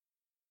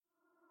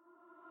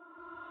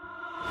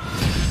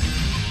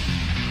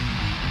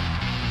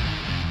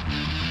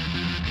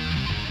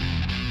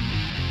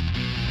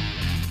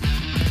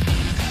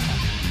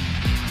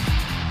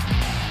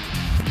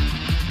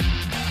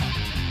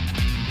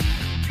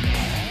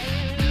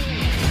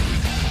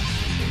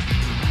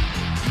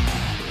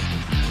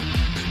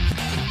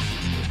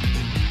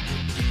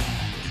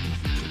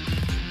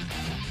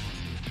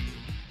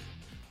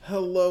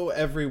Hello,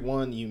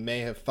 everyone. You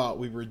may have thought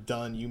we were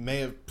done. You may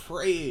have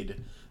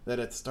prayed that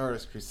at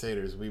Stardust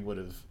Crusaders we would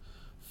have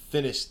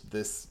finished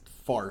this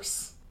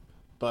farce.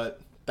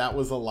 But that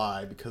was a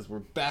lie, because we're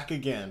back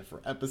again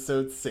for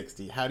episode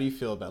 60. How do you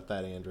feel about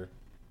that, Andrew?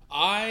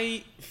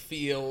 I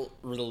feel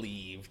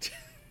relieved.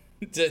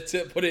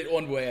 to put it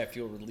one way, I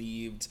feel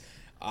relieved.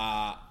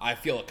 I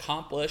feel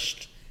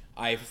accomplished.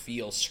 I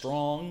feel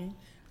strong.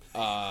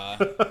 I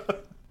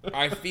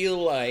feel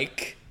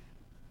like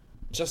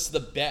just the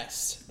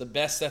best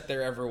that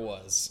there ever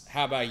was.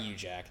 How about you,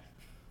 Jack?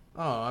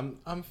 Oh,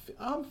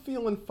 I'm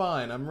feeling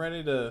fine. I'm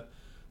ready to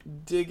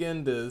dig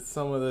into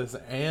some of this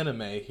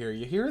anime here.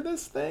 You hear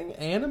this thing?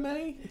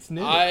 Anime? It's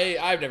new.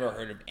 I've never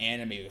heard of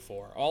anime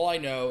before. All I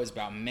know is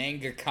about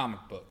manga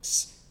comic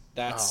books.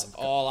 That's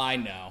all I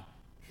know.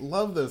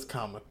 Love those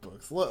comic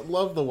books.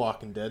 Love The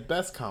Walking Dead.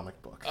 Best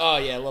comic book. Oh,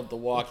 yeah, I love The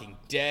Walking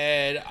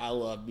Dead. I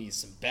love me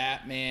some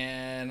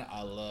Batman.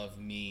 I love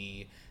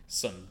me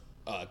some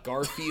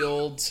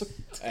Garfield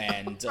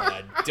and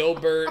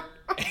Dilbert.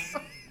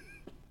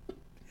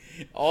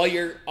 all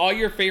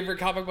your favorite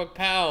comic book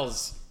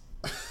pals.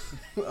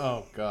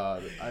 Oh,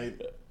 God.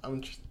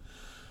 I'm just...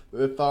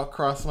 The thought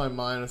crossed my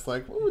mind. It's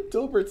like, what would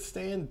Dilbert's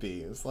stand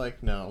be? It's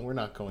like, no, we're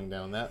not going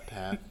down that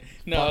path.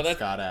 No, that's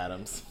Scott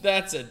Adams.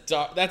 That's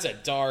a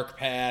dark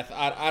path.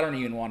 I don't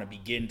even want to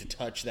begin to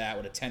touch that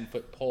with a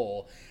 10-foot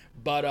pole.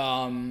 But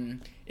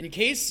in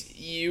case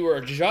you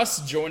are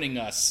just joining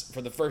us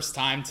for the first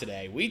time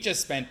today, we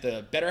just spent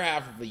the better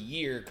half of a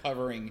year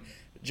covering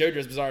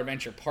JoJo's Bizarre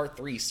Adventure Part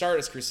 3,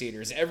 Stardust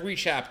Crusaders, every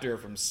chapter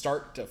from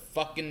start to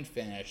fucking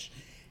finish.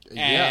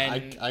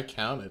 And, yeah, I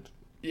counted.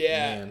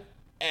 Yeah. Man.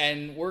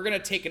 And we're going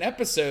to take an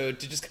episode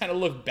to just kind of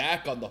look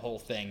back on the whole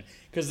thing.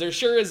 Because there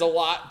sure is a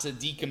lot to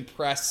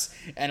decompress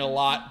and a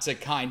lot to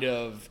kind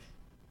of,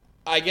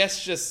 I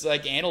guess, just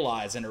like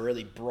analyze in a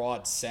really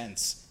broad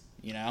sense,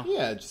 you know?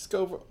 Yeah, just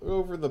go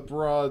over the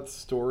broad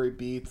story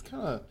beats.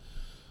 Kind of,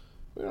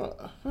 we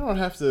don't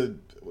have to,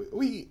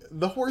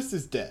 the horse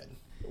is dead.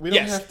 We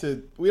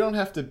don't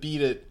have to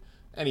beat it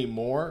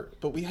anymore,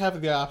 but we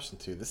have the option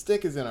to. The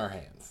stick is in our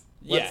hands.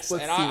 Let's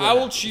I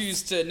will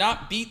choose to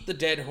not beat the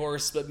dead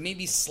horse, but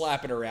maybe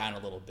slap it around a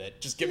little bit.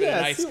 Just give it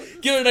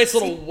a nice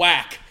little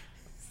whack.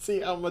 See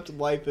how much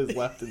life is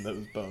left in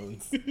those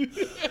bones.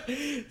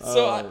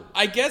 So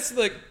I guess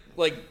the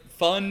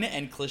fun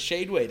and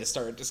cliched way to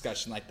start a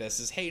discussion like this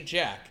is, hey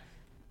Jack,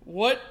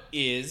 what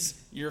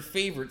is your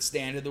favorite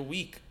stand of the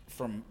week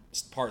from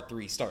Part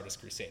 3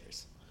 Stardust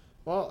Crusaders?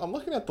 Well, I'm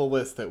looking at the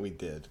list that we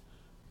did.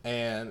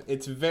 And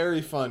it's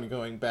very fun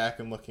going back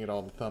and looking at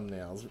all the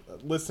thumbnails.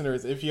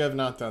 Listeners, if you have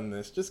not done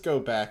this, just go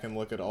back and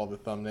look at all the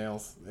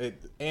thumbnails.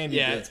 Andy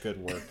does good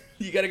work.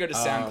 You got to go to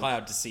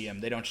SoundCloud to see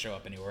them. They don't show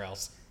up anywhere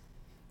else.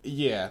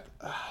 Yeah.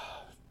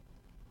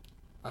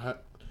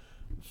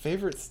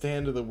 Favorite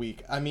stand of the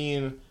week. I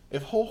mean,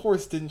 if Whole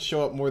Horse didn't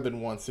show up more than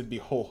once, it'd be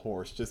Whole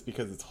Horse, just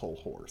because it's Whole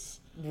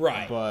Horse.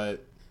 Right.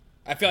 But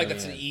I feel like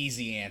that's an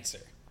easy answer.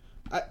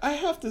 I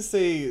have to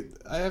say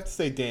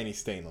Danny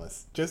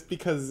Stainless, just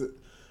because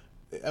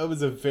it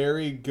was a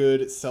very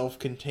good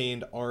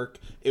self-contained arc.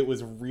 It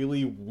was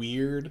really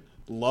weird.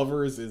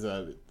 Lovers is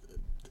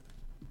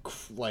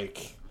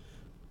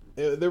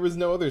there was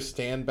no other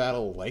stand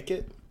battle like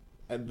it.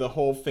 And the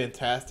whole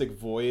Fantastic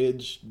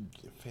Voyage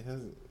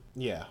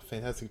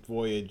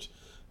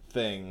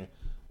thing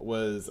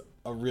was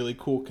a really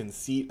cool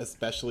conceit,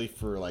 especially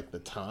for like the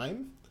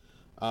time.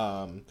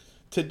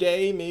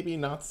 Today, maybe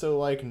not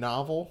so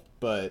novel,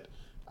 but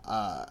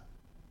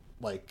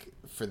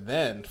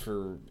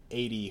for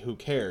 80, who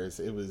cares?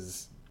 It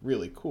was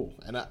really cool,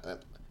 and I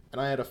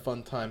had a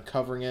fun time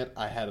covering it.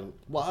 I had a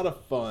lot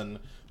of fun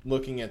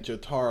looking at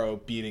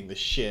Jotaro beating the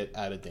shit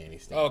out of Danny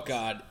Stainless. Oh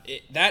god,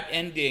 that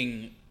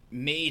ending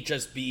may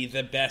just be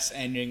the best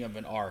ending of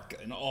an arc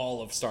in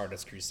all of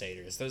Stardust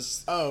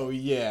Crusaders. Oh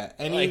yeah,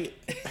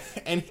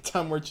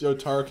 anytime where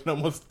Jotaro can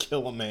almost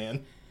kill a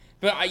man.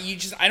 But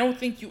I don't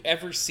think you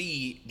ever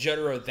see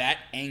Jotaro that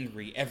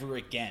angry ever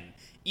again.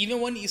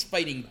 Even when he's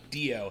fighting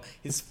Dio,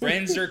 his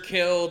friends are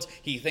killed,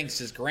 he thinks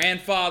his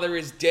grandfather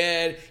is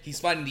dead, he's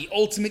fighting the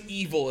ultimate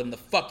evil in the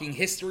fucking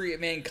history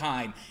of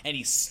mankind, and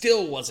he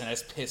still wasn't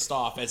as pissed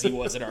off as he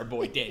was at our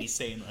boy Danny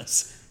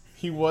Stainless.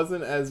 He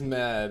wasn't as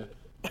mad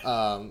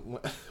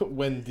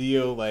when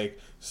Dio,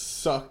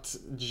 sucked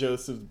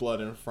Joseph's blood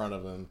in front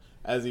of him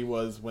as he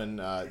was when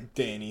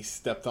Danny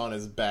stepped on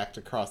his back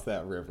to cross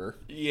that river.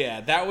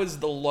 Yeah, that was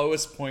the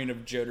lowest point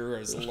of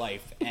Jotaro's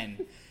life,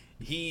 and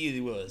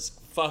he was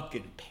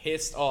fucking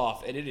pissed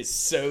off, and it is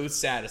so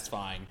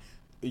satisfying.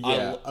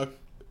 Yeah,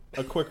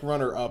 a quick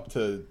runner-up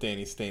to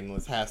Danny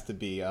Stainless has to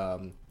be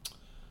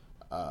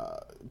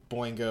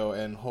Boingo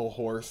and Whole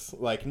Horse.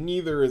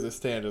 Neither is a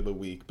stand of the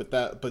week,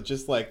 but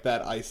just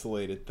that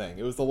isolated thing.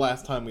 It was the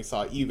last time we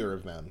saw either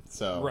of them,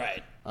 so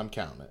right. I'm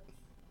counting it.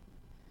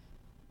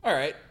 All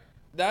right.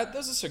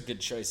 Those are some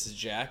good choices,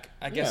 Jack.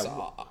 I guess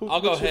I'll go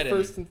ahead. What's your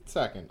first and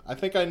second? I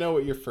think I know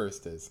what your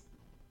first is.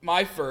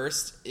 My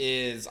first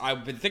is,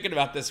 I've been thinking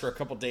about this for a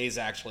couple days,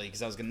 actually,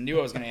 because knew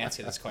I was going to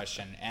answer this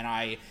question, and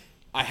I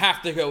I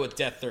have to go with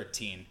Death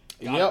 13.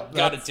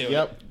 Gotta do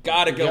it.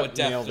 Gotta go with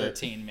Death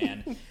 13,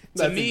 man.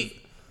 To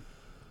me,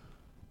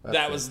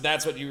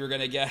 that's what you were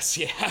gonna guess,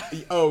 yeah.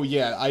 Oh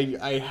yeah,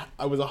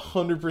 I was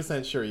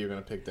 100% sure you were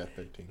gonna pick Death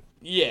 13.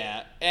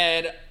 Yeah,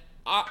 and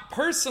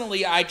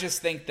personally, I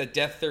just think that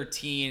Death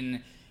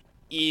 13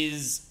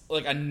 is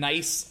like a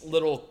nice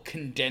little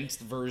condensed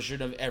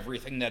version of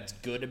everything that's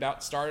good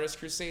about Stardust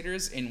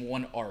Crusaders in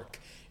one arc.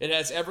 It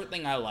has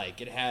everything I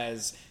like. It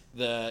has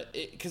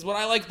because what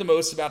I like the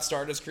most about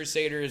Stardust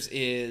Crusaders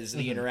is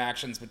the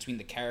interactions between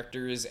the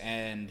characters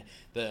and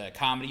the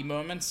comedy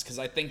moments, because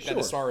I think that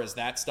as far as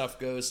that stuff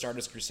goes,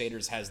 Stardust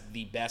Crusaders has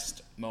the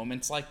best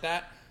moments like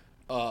that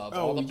of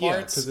all the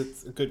parts. Because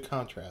it's a good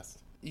contrast.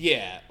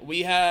 Yeah,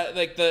 we have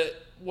like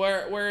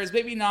whereas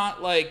maybe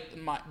not like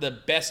the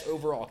best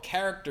overall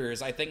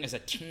characters. I think as a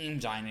team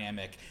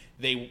dynamic,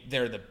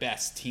 they're the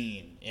best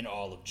team in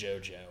all of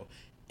JoJo,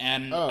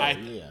 and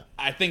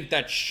I think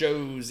that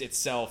shows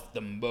itself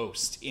the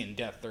most in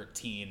Death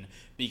 13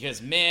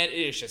 because man, it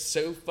is just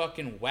so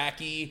fucking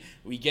wacky.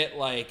 We get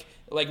like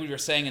we were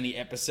saying in the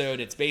episode,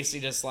 it's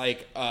basically just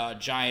like a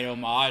giant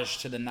homage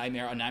to the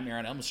Nightmare on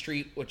Elm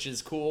Street, which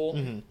is cool.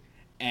 Mm-hmm.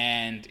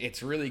 And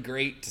it's really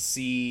great to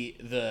see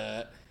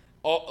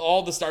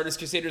all the Stardust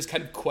Crusaders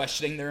kind of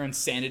questioning their own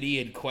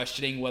sanity and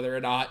questioning whether or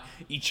not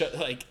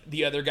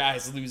the other guy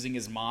is losing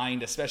his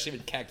mind, especially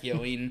with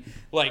Kakyoin.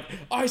 Like,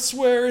 I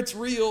swear it's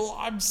real.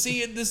 I'm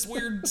seeing this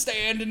weird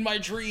stand in my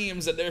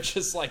dreams, and they're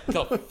just like,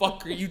 the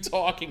fuck are you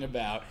talking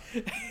about?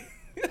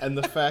 And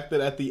the fact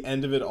that at the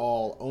end of it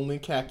all, only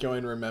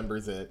Kakyoin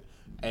remembers it,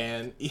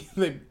 and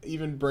they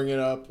even bring it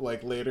up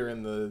like later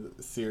in the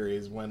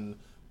series when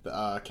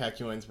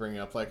Kakyoin's bringing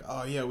up like,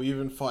 oh yeah, we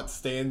even fought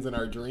stands in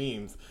our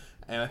dreams,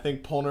 and I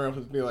think Polnareff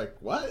would be like,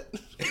 what?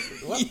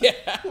 What? Yeah.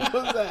 What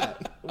was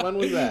that? When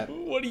was that?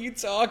 What are you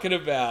talking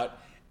about?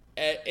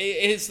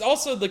 It's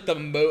also like the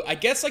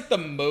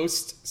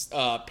most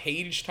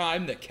page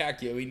time that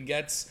Kakyoin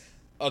gets,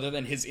 other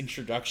than his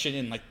introduction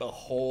in like the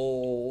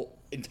whole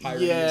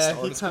entirety of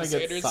Stardust Crusaders. He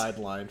kind of gets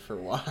sidelined for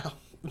a while.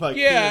 Like,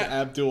 he and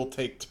Abdul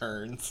take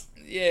turns.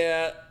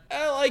 Yeah,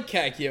 I like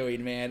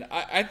Kakyoin, man.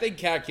 I think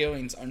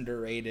Kakyoin's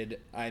underrated.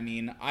 I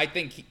mean, I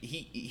think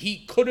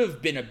he could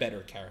have been a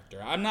better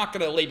character. I'm not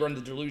going to labor on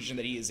the delusion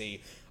that he is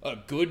a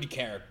good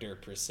character,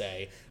 per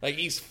se. Like,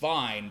 he's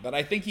fine, but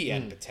I think he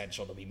had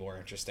potential to be more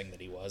interesting than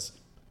he was.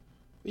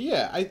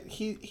 Yeah,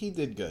 he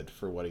did good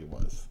for what he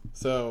was.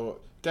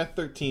 So, Death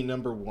 13,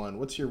 number 1.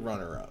 What's your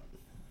runner-up?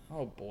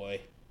 Oh,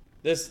 boy.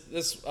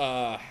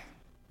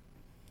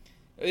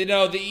 You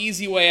know, the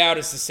easy way out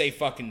is to say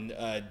fucking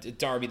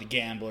Darby the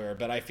Gambler,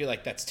 but I feel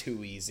like that's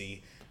too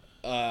easy.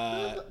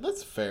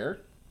 That's fair.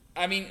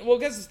 I mean, well,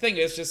 because the thing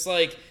is, just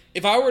like,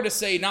 if I were to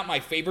say not my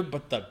favorite,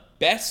 but the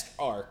best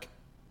arc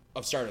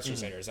of Stardust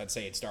Crusaders, I'd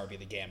say it's Darby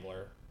the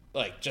Gambler.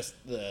 Like, just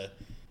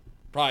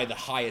probably the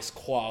highest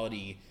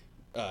quality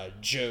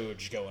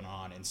Joj going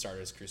on in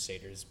Stardust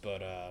Crusaders.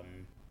 But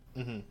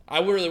I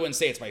really wouldn't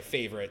say it's my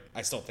favorite.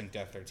 I still think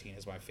Death 13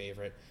 is my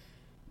favorite.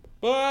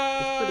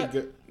 But it's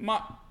pretty good.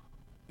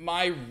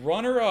 My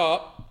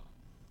runner-up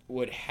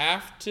would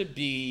have to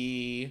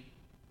be.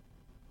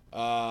 I'm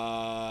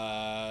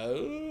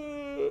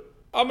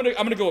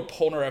gonna go with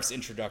Polnareff's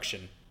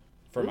introduction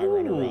for my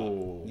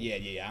runner-up.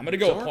 Yeah. I'm gonna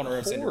go with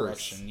Polnareff's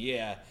introduction.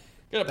 Yeah,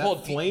 gonna pull a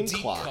flame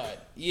deep clock.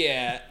 Cut.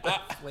 Yeah,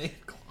 Flame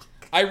clock.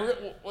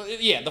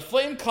 The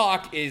flame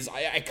cock is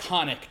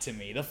iconic to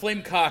me. The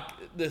flame cock.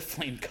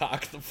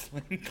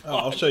 Oh,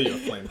 I'll show you a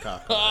flame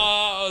cock.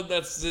 Oh,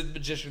 that's the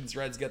Magician's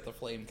Reds get the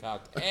flame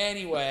cock.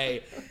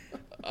 Anyway,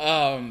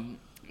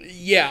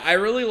 yeah, I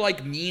really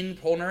like Mean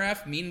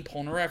Polnareff. Mean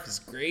Polnareff is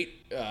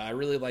great. I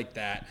really like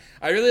that.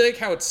 I really like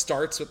how it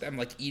starts with them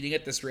like eating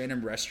at this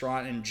random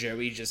restaurant and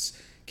Joey just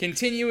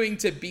continuing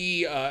to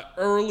be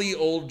early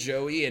old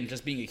Joey and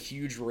just being a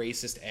huge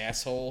racist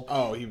asshole.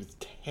 Oh, he was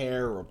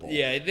terrible.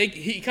 Yeah,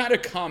 he kind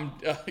of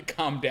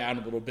calmed down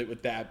a little bit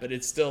with that, but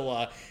it still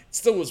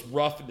was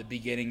rough at the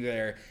beginning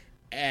there.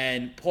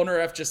 And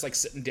Polnareff just like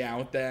sitting down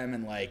with them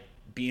and like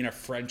being a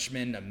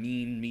Frenchman, a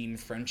mean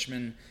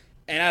Frenchman.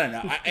 And I don't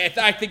know.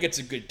 I think it's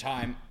a good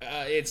time.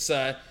 It's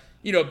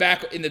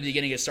back in the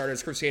beginning of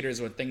Stardust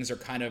Crusaders when things are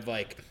kind of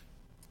like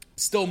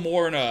still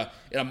more in a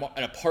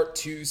part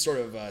 2 sort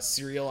of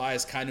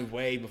serialized kind of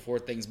way before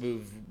things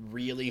move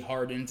really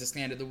hard into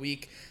Stand of the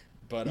Week.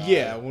 But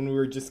yeah, when we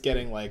were just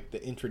getting like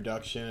the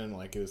introduction,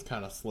 like it was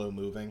kind of slow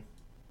moving.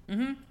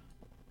 Mm-hmm.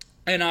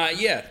 And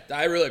yeah,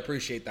 I really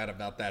appreciate that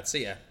about that. So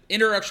yeah,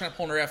 introduction of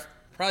Polnareff,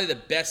 probably the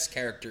best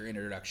character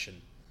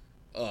introduction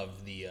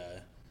of the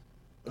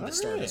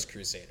Stardust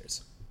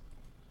Crusaders.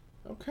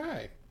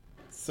 Okay,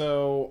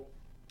 so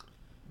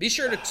be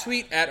sure to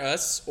tweet at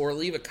us or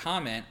leave a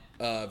comment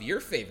of your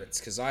favorites,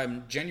 because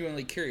I'm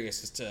genuinely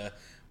curious as to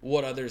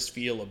what others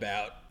feel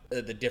about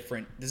the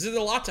different. This is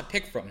a lot to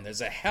pick from.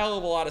 There's a hell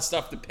of a lot of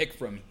stuff to pick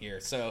from here,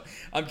 so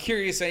I'm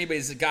curious if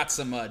anybody's got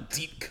some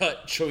deep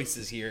cut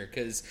choices here,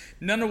 because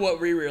none of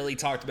what we really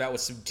talked about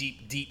was some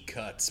deep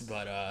cuts.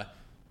 But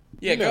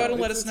yeah, go ahead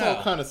and let us know. It's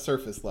all kind of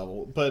surface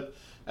level, but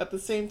at the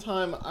same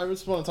time, I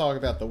just want to talk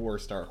about the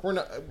worst arc.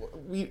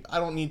 I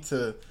don't need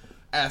to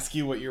ask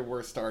you what your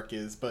worst arc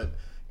is, but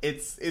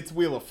it's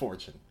Wheel of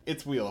Fortune.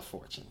 It's Wheel of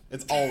Fortune.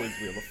 It's always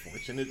Wheel of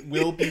Fortune. It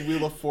will be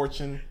Wheel of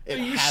Fortune. It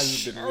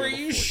has been Wheel of Fortune.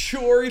 Are you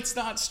sure it's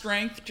not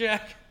strength,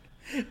 Jack?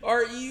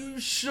 Are you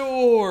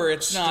sure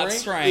it's not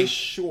strength? Strength is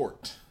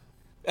short.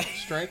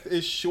 Strength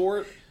is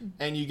short,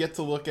 and you get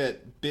to look at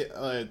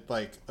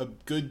like a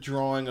good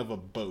drawing of a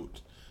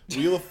boat.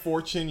 Wheel of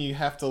Fortune, you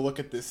have to look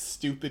at this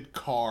stupid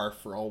car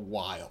for a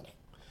while.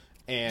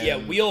 And yeah,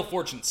 Wheel of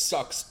Fortune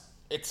sucks.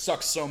 It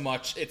sucks so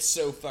much. It's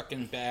so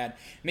fucking bad.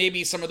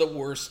 Maybe some of the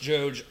worst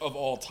JoJo of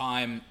all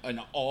time in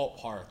all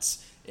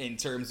parts in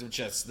terms of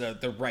just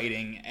the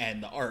writing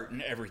and the art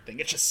and everything.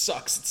 It just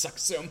sucks. It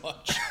sucks so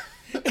much.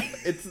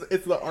 It's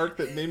the arc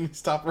that made me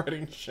stop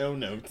writing show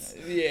notes.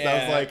 Yeah,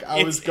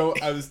 I was like,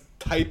 I was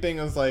typing.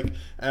 I was like,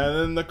 and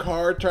then the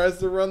car tries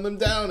to run them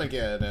down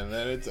again, and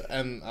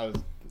then I was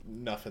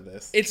enough of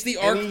this. It's the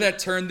arc that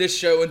turned this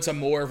show into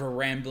more of a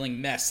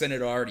rambling mess than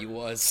it already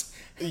was.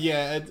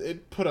 Yeah,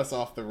 it put us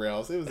off the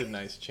rails. It was a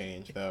nice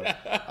change, though.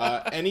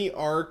 Any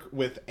arc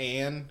with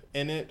Anne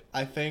in it,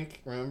 I think.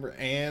 Remember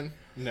Anne?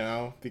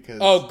 No, because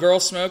Girl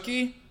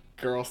Smokey.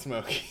 Girl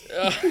Smokey.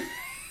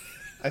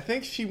 I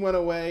think she went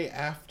away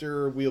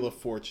after Wheel of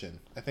Fortune.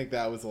 I think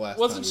that was the last.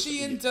 Wasn't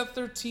she in Death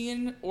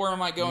 13, or am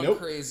I going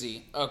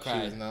crazy?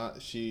 Okay,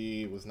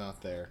 She was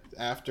not there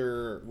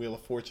after Wheel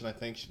of Fortune. I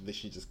think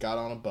she just got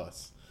on a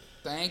bus.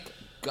 Thank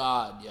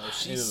God, yo.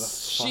 She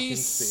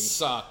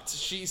sucked.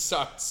 She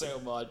sucked so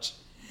much.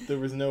 There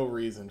was no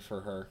reason for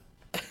her.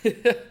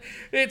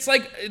 It's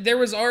like there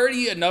was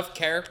already enough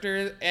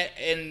character,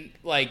 and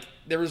like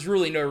there was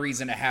really no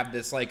reason to have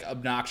this like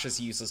obnoxious,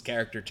 useless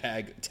character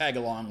tag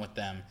along with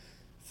them.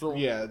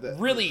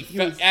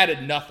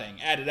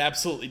 Added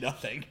absolutely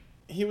nothing.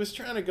 He was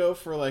trying to go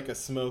for like a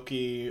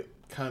Smokey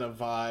kind of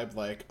vibe,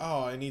 like,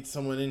 oh, I need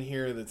someone in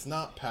here that's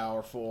not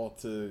powerful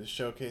to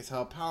showcase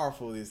how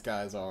powerful these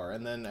guys are.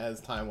 And then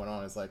as time went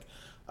on, it's like,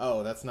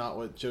 oh, that's not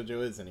what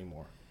JoJo is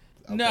anymore.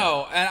 Okay,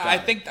 no, and I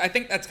think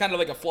that's kind of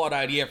like a flawed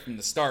idea from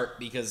the start,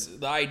 because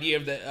the idea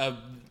of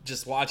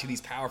just watching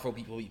these powerful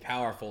people be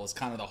powerful is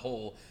kind of the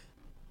whole,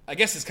 I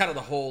guess it's kind of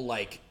the whole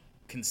like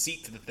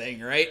conceit to the thing,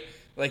 right?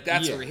 Like,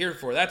 that's what we're here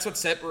for. That's what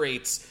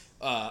separates...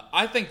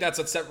 I think that's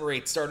what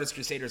separates Stardust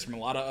Crusaders from a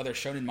lot of other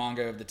shonen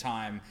manga of the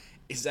time,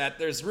 is that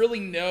there's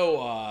really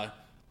no...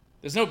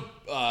 there's no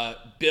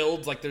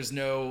build. Like, there's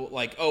no,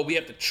 like, oh, we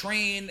have to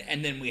train,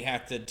 and then we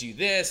have to do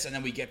this, and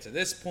then we get to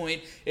this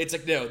point. It's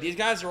like, no, these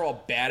guys are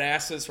all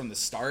badasses from the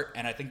start,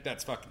 and I think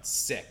that's fucking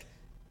sick.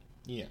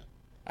 Yeah.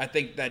 I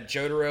think that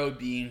Jotaro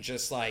being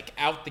just, like,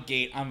 out the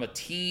gate, I'm a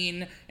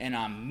teen, and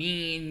I'm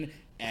mean,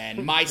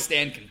 and my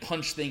stand can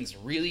punch things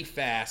really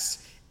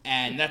fast,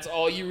 and that's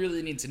all you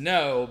really need to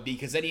know,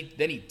 because then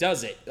he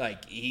does it.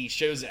 Like, he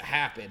shows it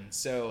happen.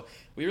 So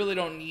we really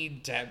don't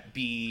need to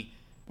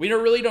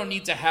really don't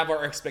need to have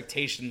our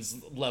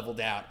expectations leveled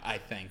out, I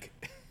think.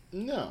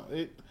 No,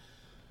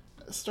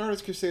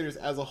 Stardust Crusaders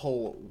as a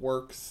whole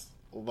works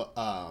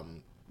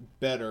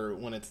better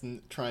when it's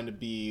trying to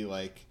be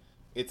like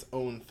its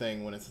own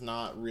thing, when it's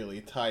not really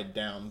tied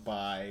down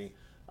by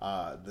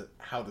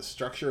how the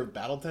structure of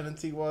Battle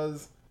Tendency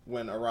was,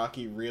 when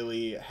Araki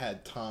really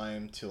had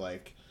time to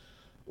like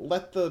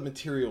let the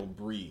material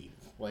breathe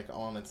like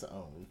on its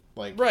own.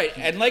 Like, right,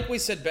 and like we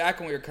said back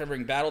when we were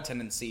covering Battle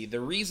Tendency,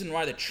 the reason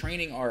why the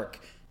training arc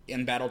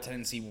in Battle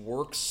Tendency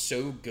works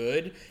so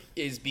good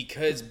is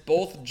because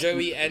both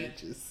Joey and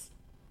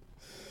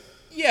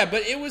yeah,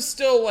 but it was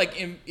still like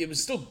it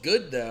was still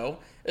good though.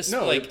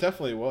 No, like, it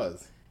definitely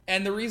was.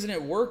 And the reason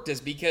it worked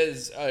is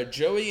because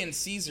Joey and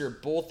Caesar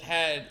both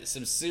had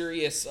some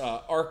serious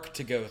arc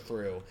to go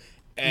through.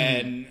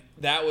 And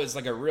that was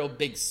like a real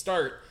big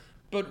start.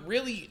 But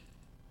really,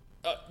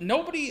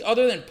 nobody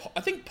other than...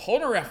 I think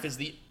Polnareff is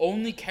the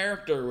only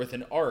character with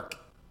an arc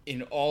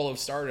in all of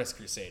Stardust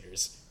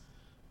Crusaders.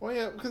 Well,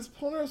 yeah, because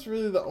Polnareff's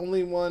really the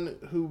only one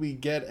who we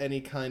get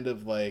any kind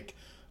of, like,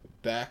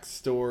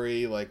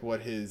 backstory, like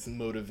what his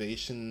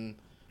motivation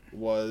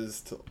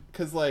was to...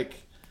 Because,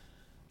 like...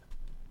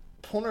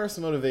 Polnareff's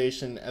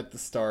motivation at the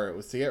start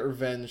was to get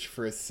revenge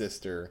for his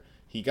sister.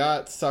 He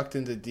got sucked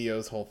into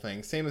Dio's whole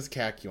thing, same as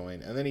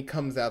Kakyoin, and then he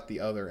comes out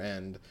the other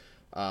end.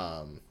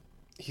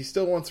 He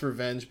still wants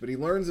revenge, but he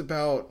learns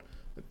about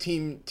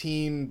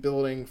team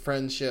building,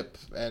 friendship,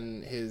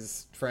 and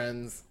his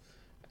friends,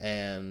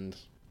 and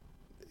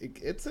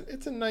it's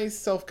a nice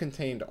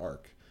self-contained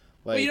arc.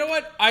 Like, well, you know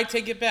what? I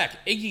take it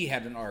back. Iggy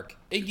had an arc.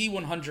 Iggy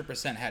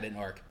 100% had an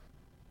arc.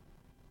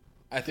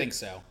 I think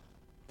so.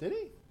 Did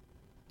he?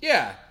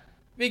 Yeah.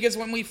 Because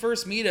when we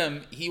first meet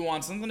him, he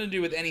wants nothing to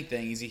do with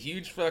anything. He's a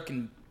huge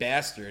fucking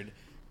bastard.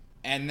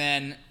 And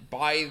then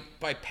by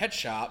Pet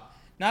Shop,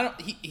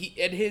 he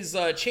and his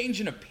change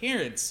in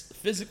appearance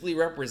physically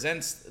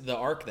represents the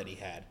arc that he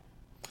had.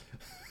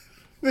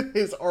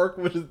 His arc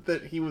was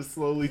that he was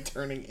slowly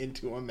turning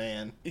into a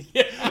man.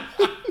 Yeah.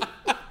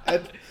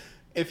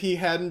 If he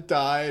hadn't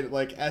died,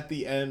 like, at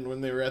the end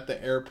when they were at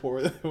the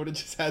airport, they would have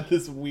just had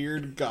this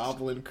weird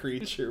goblin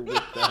creature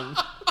with them.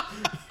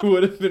 He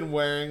would have been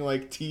wearing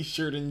like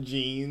t-shirt and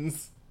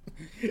jeans,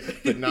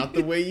 but not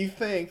the way you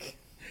think.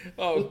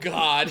 Oh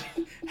God,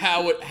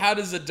 how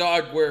does a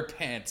dog wear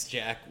pants,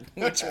 Jack?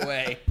 Which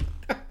way?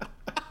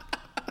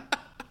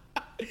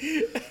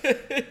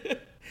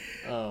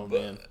 Oh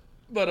man.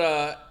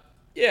 But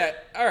yeah.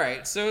 All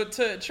right. So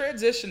to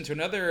transition to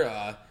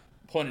another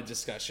point of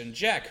discussion,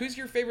 Jack, who's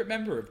your favorite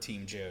member of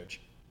Team Joj?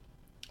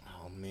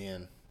 Oh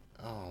man.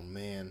 Oh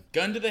man.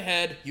 Gun to the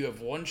head. You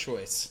have one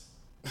choice.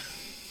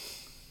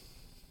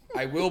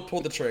 I will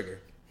pull the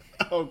trigger.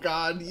 Oh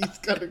God, he's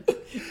gonna.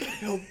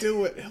 He'll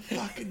do it. He'll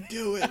fucking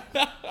do it.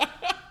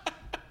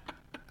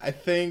 I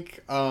think.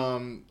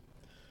 Avdol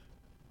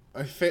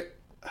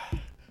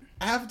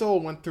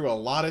went through a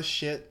lot of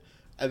shit,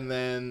 and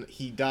then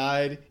he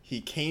died.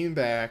 He came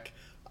back,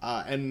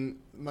 and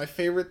my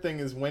favorite thing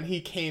is when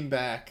he came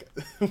back,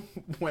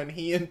 when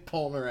he and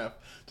Polnareff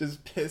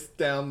just pissed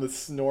down the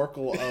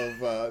snorkel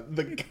of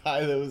the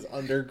guy that was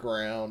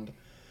underground,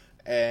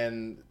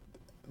 and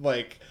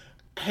like.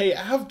 Hey,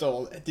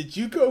 Avdol, did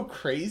you go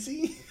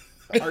crazy?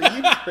 Are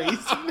you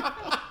crazy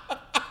now?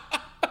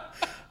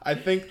 I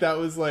think that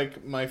was,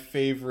 like, my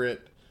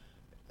favorite.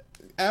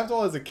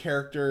 Avdol as a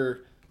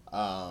character,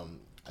 I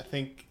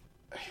think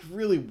he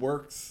really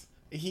works.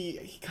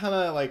 He kind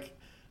of, like,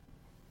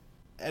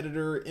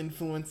 editor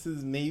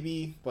influences,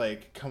 maybe.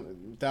 Like,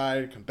 come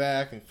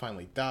back, and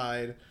finally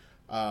died.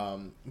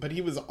 But he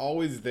was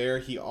always there.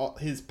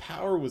 His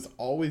power was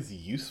always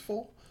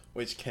useful.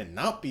 Which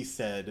cannot be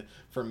said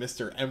for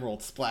Mr.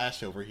 Emerald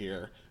Splash over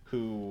here,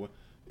 who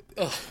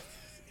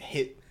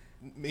hit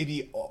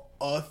maybe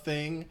a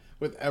thing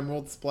with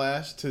Emerald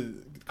Splash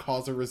to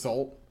cause a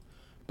result.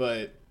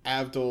 But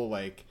Avdol,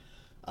 like,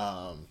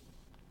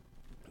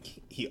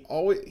 he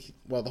always...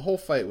 Well, the whole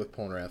fight with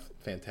Polnareff,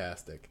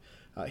 fantastic.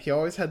 He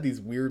always had these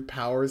weird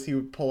powers he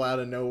would pull out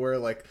of nowhere,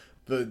 like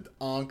the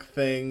Ankh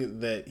thing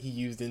that he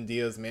used in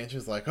Dio's Mansion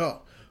was like,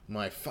 oh,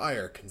 my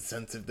fire can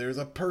sense if there's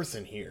a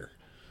person here.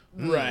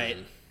 Right.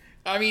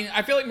 I mean,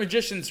 I feel like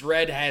Magician's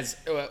Red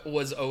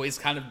was always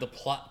kind of the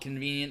plot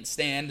convenience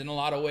stand in a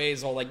lot of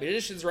ways. Or like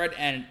Magician's Red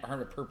and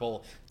Hermit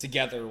Purple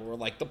together were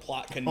like the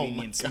plot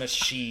convenience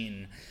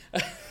machine.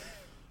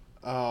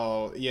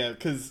 Oh, yeah,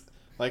 because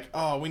like,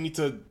 oh, we need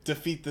to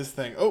defeat this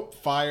thing. Oh,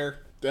 fire.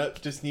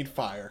 Just need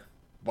fire.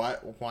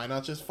 Why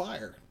not just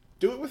fire?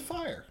 Do it with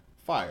fire.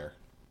 Fire.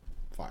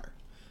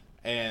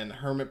 And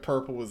Hermit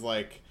Purple was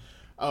like,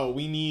 oh,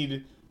 we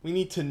need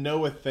to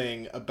know a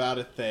thing about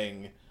a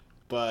thing.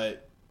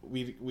 But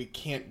we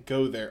can't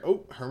go there.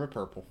 Oh, Hermit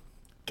Purple.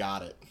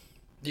 Got it.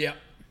 Yep.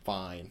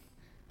 Fine.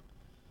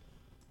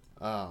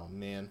 Oh,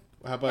 man.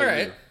 How about All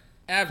right. you?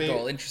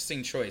 Avdol,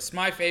 interesting choice.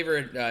 My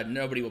favorite,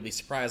 nobody will be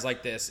surprised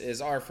like this,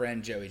 is our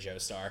friend Joey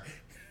Joestar.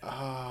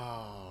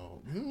 Oh.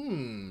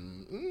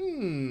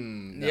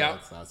 No, Yep.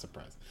 it's not a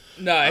surprise.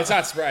 No, it's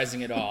not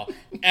surprising at all.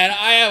 And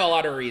I have a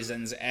lot of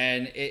reasons.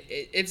 And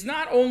it's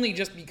not only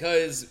just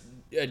because...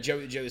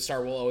 Joey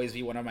Joestar will always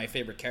be one of my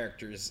favorite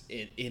characters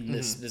in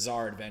this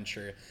bizarre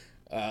adventure.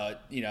 I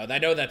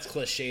know that's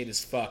cliched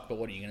as fuck, but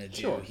what are you gonna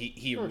do? Sure.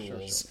 He rules. Sure.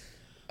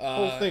 The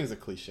whole thing's a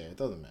cliche. It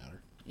doesn't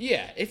matter.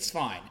 Yeah, it's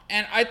fine.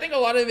 And I think a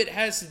lot of it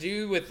has to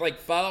do with like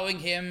following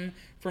him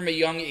from a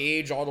young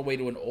age all the way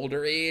to an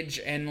older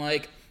age. And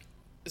like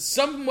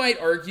some might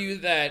argue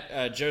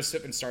that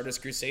Joseph and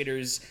Stardust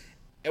Crusaders,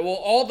 well,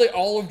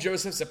 all of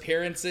Joseph's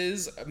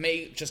appearances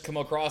may just come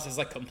across as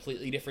like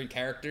completely different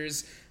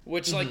characters,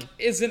 which like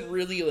isn't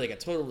really like a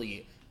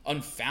totally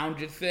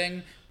unfounded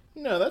thing.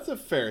 No, that's a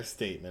fair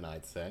statement,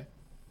 I'd say.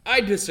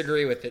 I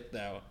disagree with it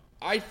though.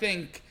 I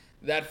think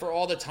that for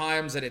all the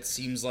times that it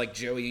seems like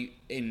Joey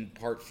in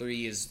Part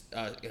 3 is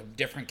a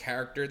different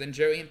character than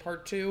Joey in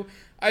Part 2,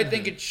 I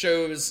think it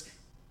shows...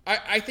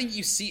 I think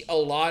you see a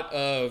lot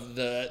of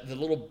the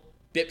little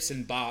bips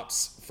and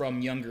bops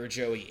from younger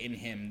Joey in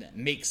him that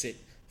makes it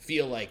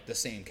feel like the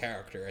same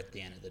character at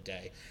the end of the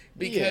day.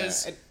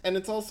 Because... Yeah, and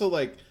it's also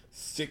like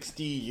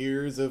 60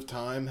 years of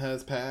time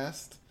has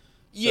passed.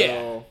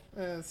 Yeah.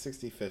 So,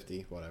 60,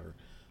 50, whatever.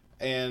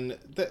 And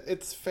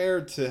it's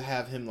fair to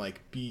have him,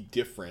 like, be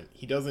different.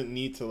 He doesn't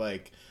need to,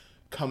 like,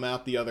 come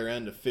out the other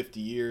end of 50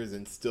 years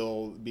and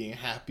still being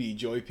happy,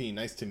 Joey P,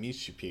 nice to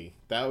meet you, P.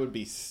 That would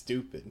be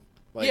stupid.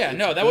 Like, yeah,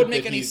 no, that wouldn't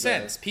make any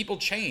sense. People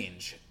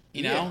change,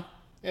 you know?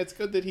 Yeah, it's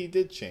good that he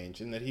did change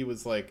and that he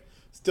was, like,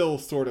 still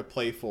sort of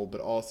playful,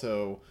 but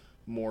also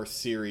more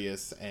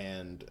serious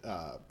and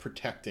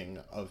protecting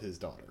of his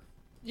daughter.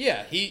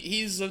 Yeah,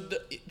 he's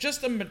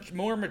just a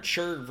more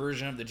mature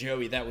version of the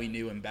Joey that we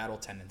knew in Battle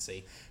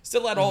Tendency.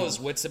 Still had all his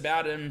wits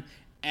about him,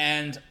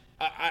 and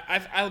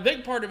a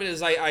big part of it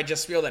is I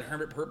just feel that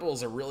Hermit Purple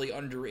is a really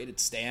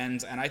underrated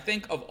stand, and I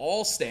think of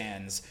all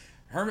stands,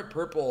 Hermit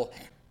Purple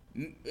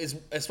is,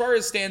 as far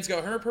as stands go,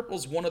 Hermit Purple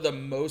is one of the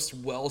most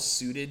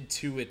well-suited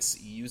to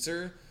its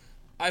user,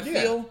 I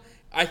feel.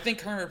 I think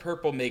Hermit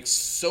Purple makes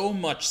so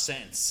much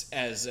sense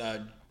as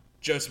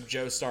Joseph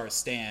Joestar's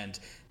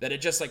stand that it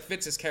just like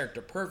fits his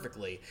character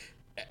perfectly,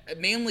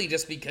 mainly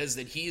just because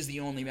that he's the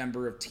only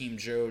member of Team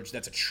Joj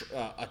that's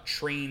a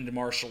trained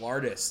martial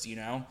artist, you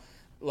know.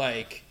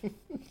 Like,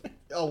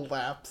 A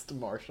lapsed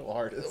martial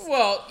artist.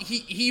 well,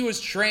 he was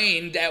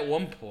trained at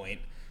one point,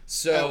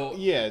 so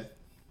Yeah.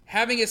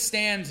 having his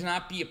stand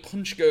not be a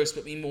punch ghost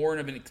but be more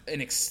of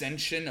an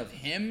extension of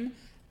him,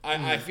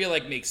 I feel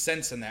like makes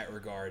sense in that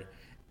regard.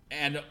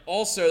 And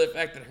also the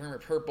fact that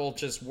Hermit Purple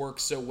just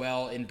works so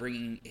well in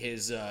bringing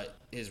his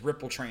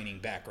Ripple training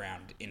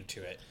background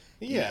into it.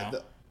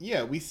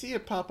 Yeah, we see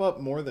it pop up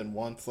more than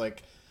once.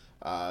 Like,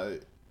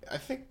 I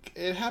think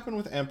it happened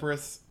with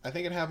Empress. I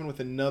think it happened with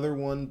another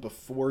one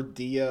before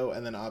Dio,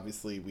 and then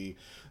obviously we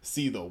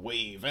see the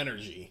wave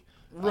energy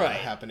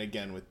happen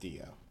again with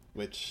Dio.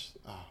 Which,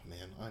 oh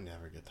man, I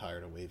never get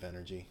tired of wave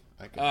energy.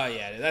 Oh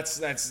yeah,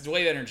 that's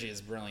wave energy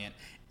is brilliant.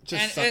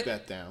 Suck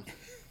that down.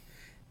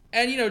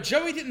 And,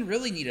 Joey didn't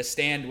really need a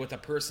stand with a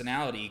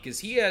personality because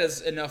he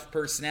has enough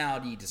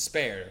personality to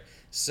spare.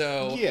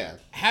 So yeah.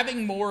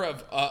 Having more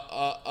of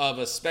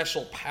a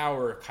special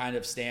power kind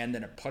of stand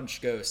than a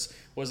punch ghost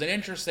was an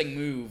interesting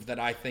move that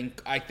I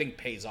think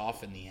pays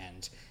off in the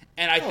end.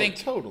 And I think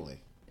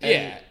totally.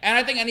 Yeah, and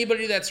I think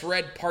anybody that's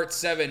read Part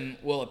 7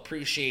 will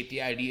appreciate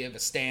the idea of a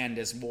stand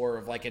as more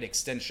of like an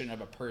extension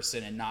of a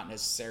person and not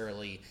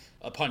necessarily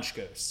a punch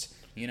ghost,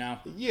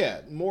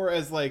 Yeah, more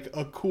as like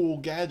a cool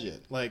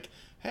gadget. Like,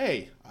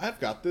 hey, I've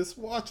got this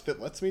watch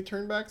that lets me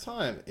turn back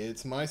time.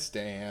 It's my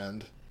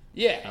stand.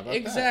 Yeah,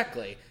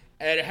 exactly.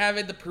 And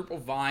having the purple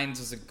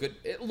vines is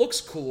it looks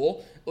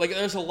cool. Like,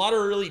 there's a lot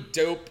of really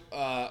dope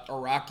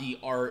Araki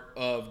art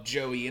of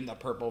Joey in the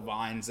purple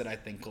vines that I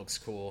think looks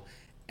cool.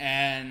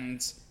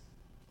 And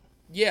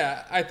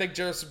yeah, I think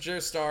Joseph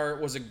Joestar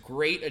was a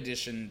great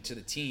addition to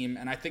the team,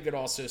 and I think it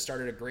also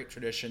started a great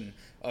tradition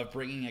of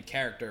bringing a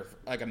character,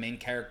 like a main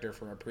character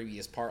from a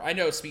previous part. I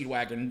know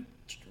Speedwagon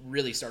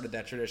really started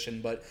that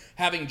tradition, but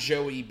having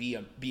Joey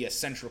be a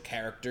central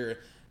character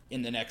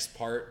in the next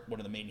part, one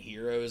of the main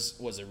heroes,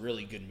 was a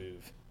really good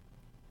move.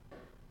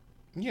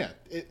 Yeah,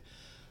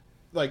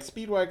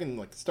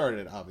 Speedwagon started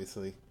it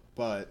obviously,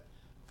 but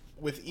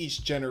with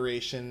each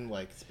generation,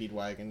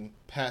 Speedwagon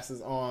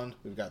passes on.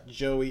 We've got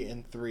Joey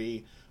in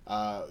 3,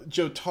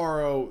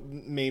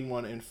 Jotaro, main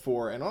one, in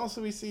 4, and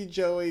also we see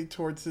Joey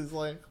towards his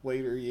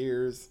later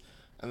years.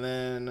 And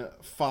then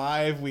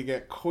 5, we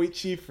get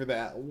Koichi for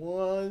that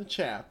one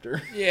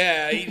chapter.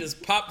 Yeah, he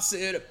just pops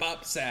in, it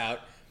pops out.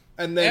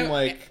 And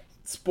then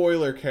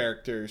spoiler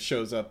character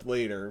shows up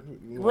later.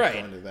 We'll go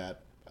into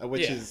that,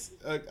 which is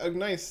a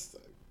nice.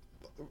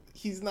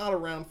 He's not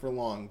around for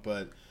long,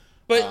 but.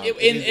 But he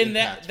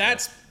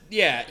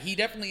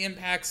definitely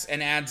impacts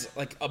and adds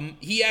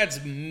he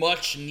adds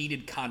much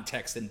needed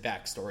context and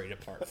backstory to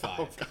Part 5.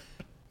 Oh, God.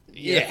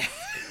 Yeah.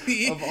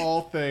 Of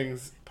all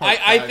things,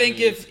 I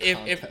think if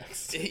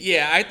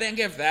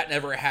that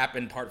never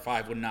happened, Part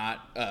 5 would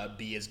not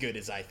be as good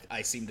as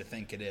I seem to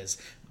think it is.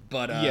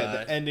 But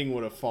the ending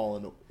would have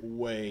fallen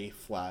way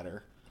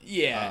flatter.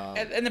 Yeah,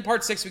 and then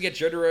Part 6 we get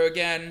Jotaro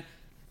again.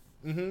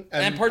 Mm-hmm. And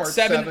then part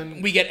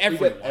 7 we get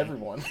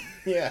everyone.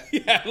 Yeah.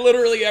 Yeah,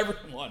 literally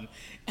everyone.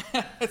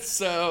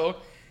 So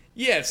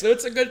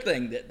it's a good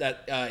thing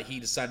that he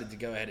decided to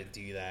go ahead and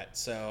do that.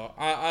 So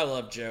I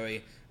love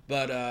Joey,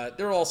 but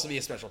there will also be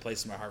a special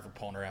place in my heart for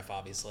Polnareff,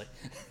 obviously.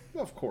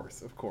 Of course.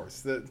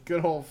 The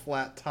good old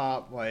flat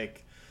top,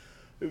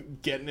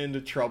 getting into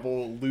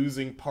trouble,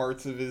 losing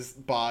parts of his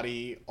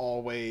body,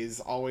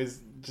 always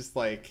just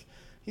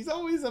he's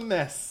always a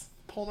mess.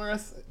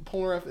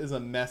 Polnareff is a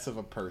mess of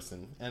a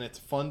person, and it's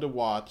fun to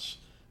watch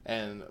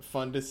and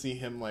fun to see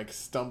him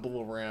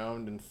stumble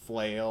around and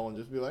flail and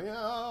just be like,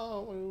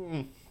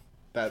 oh,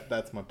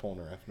 that's my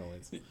Polnareff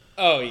noise.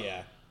 Oh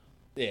yeah,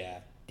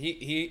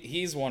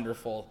 he's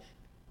wonderful,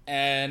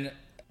 and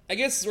I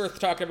guess it's worth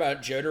talking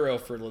about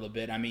Jotaro for a little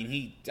bit. I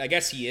mean, I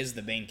guess he is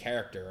the main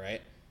character,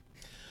 right?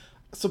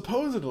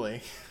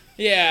 Supposedly.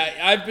 Yeah,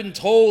 I've been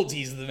told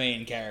he's the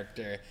main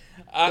character.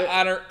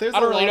 There's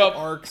a lot of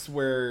arcs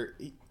where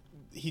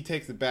he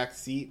takes a back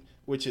seat,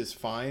 which is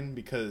fine,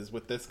 because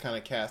with this kind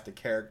of cast of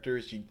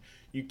characters,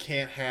 you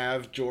can't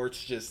have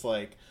George just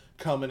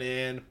coming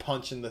in,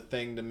 punching the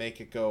thing to make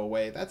it go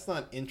away. That's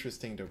not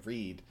interesting to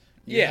read.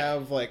 You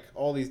have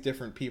all these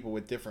different people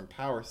with different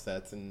power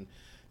sets, and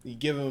you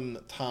give them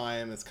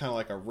time. It's kind of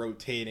like a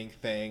rotating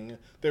thing.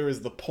 There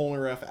was the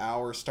Polnareff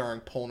Hour starring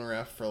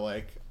Polnareff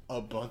for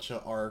a bunch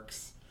of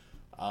arcs.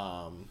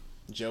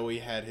 Joey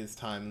had his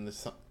time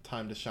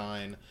to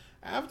shine.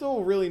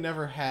 Abdul really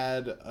never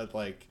had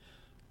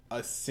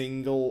a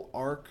single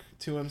arc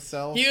to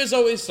himself. He was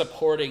always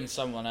supporting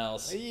someone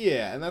else.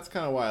 Yeah, and that's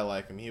kind of why I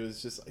like him. He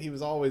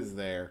was always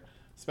there,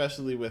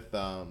 especially with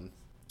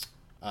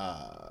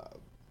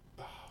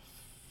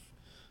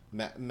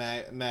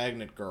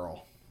Magnet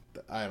Girl.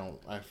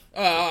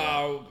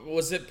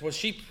 Was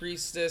she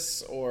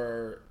Priestess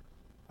or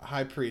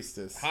High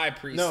Priestess? High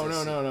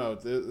Priestess. No.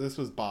 This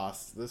was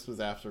Boss. This was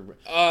after. This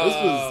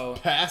was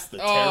past the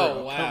Tarot.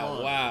 Oh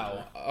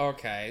wow.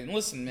 Okay,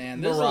 listen,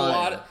 man. There's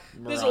Mariah.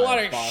 There's a lot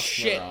of Boss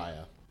shit.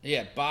 Mariah.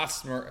 Yeah,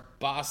 Boss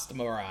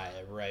Mariah.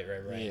 Right.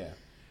 Yeah.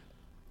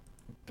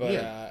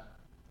 But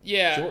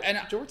George, and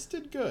George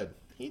did good.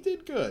 He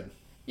did good.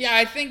 Yeah,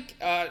 I think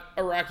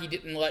Araki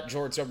didn't let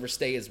Jorts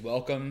overstay his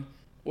welcome,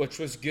 which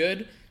was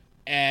good.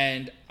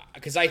 And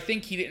because I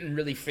think he didn't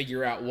really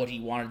figure out what he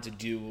wanted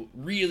to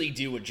really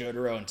do with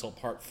Jotaro until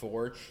part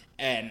 4.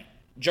 And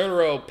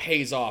Jotaro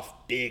pays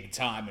off big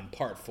time in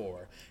part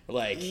 4.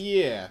 Like,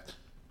 Yeah,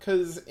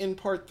 because in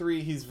part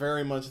 3, he's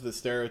very much the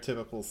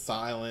stereotypical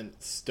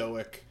silent,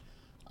 stoic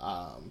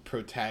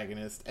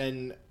protagonist.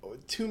 And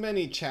too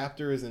many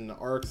chapters and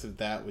arcs of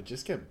that would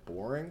just get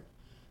boring.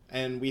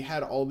 And we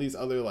had all these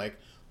other, like,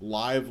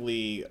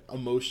 lively,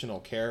 emotional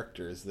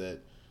characters that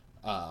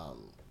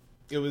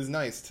it was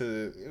nice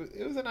to...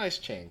 It was a nice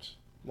change.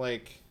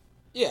 Like,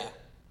 yeah.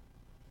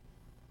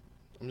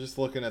 I'm just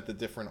looking at the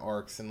different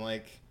arcs, and,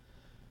 like,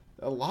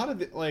 a lot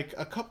of it, like,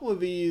 a couple of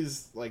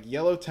these, like,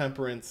 Yellow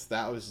Temperance,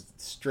 that was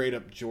straight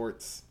up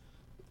Jorts.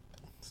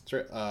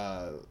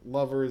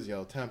 Lovers,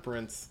 Yellow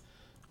Temperance.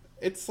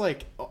 It's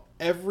like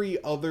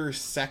every other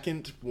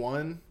second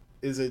one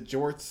is a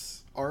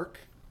Jorts arc,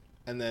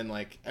 and then,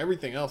 like,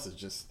 everything else is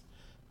just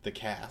the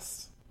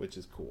cast, which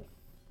is cool.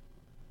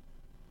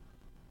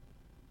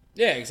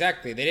 Yeah,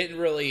 exactly. They didn't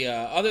really,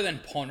 other than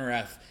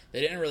Polnareff,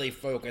 they didn't really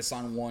focus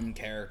on one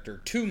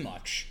character too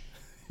much.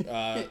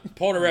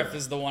 Polnareff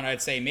is the one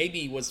I'd say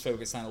maybe was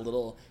focused on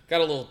got a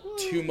little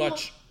too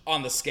much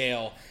on the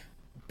scale.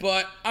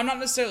 But I'm not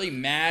necessarily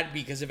mad,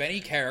 because if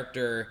any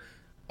character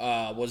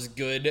was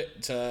good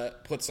to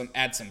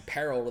add some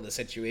peril to the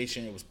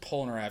situation, it was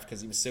Polnareff,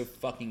 because he was so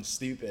fucking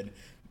stupid.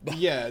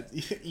 Yeah,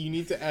 you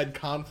need to add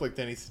conflict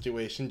to any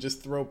situation.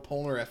 Just throw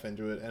Polnareff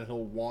into it, and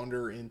he'll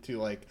wander into,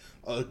 like,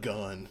 a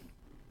gun.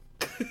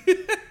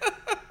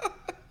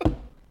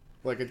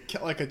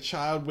 like a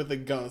child with a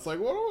gun. It's like,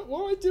 what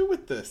do I do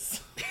with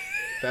this?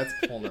 That's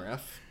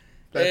Polnareff.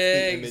 That's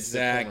the image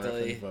that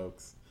Polnareff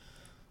invokes.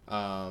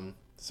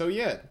 So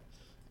yeah,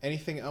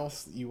 anything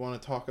else you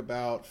want to talk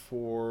about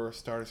for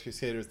Stardust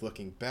Crusaders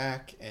looking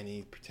back?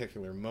 Any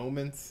particular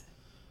moments?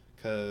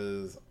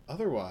 Because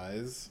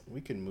otherwise,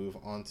 we can move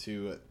on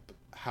to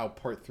how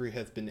Part 3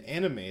 has been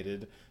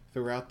animated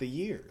throughout the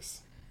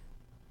years.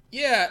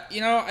 Yeah,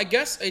 I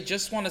guess I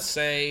just want to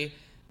say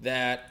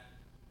that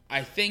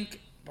I think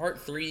Part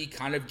 3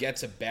 kind of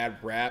gets a bad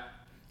rap.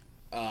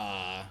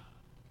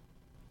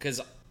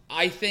 Because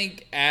I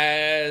think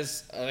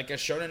as, like, a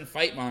shonen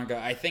fight manga,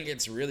 I think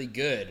it's really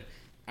good.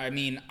 I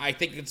mean, I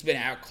think it's been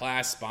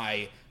outclassed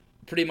by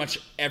pretty much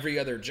every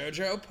other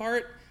JoJo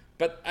part.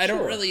 But I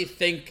don't really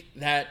think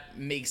that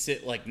makes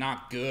it, like,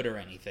 not good or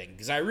anything,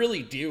 because I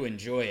really do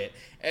enjoy it.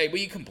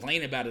 We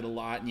complain about it a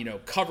lot,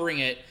 covering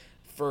it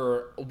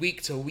for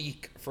week to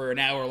week for an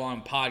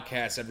hour-long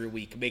podcast every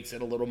week makes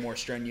it a little more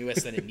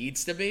strenuous than it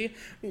needs to be.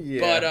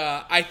 Yeah. But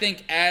I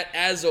think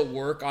as a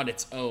work on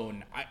its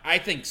own, I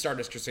think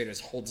Stardust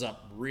Crusaders holds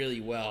up really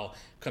well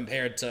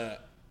compared to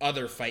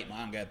other fight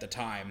manga at the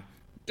time,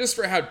 just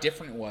for how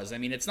different it was. I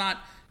mean, it's not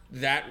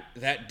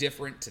that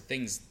different to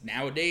things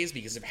nowadays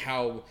because of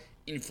how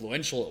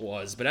influential it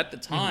was, but at the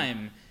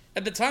time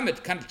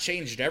it kind of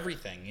changed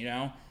everything,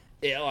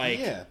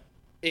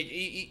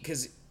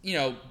 because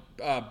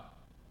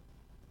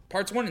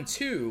parts 1 and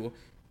 2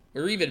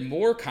 were even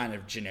more kind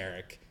of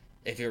generic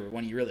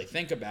when you really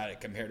think about it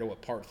compared to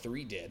what part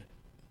 3 did.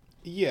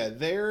 Yeah,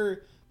 they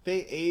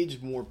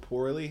aged more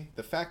poorly.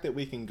 The fact that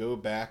we can go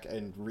back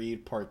and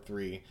read part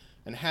 3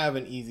 and have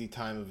an easy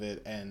time of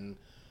it, and,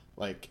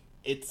 like,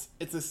 it's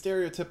a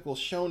stereotypical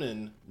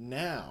shonen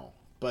now.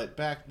 But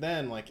back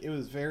then, like, it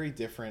was very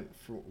different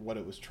for what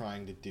it was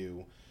trying to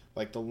do.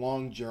 Like, the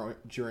long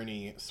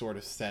journey sort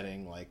of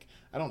setting, like,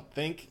 I don't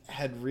think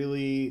had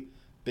really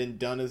been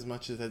done as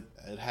much as it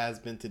has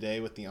been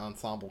today with the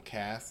ensemble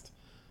cast.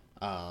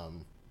 Yeah,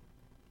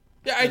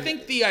 I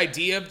think the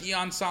idea of the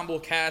ensemble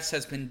cast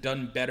has been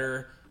done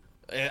better.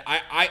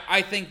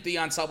 I think the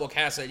ensemble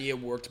cast idea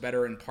worked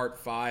better in part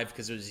 5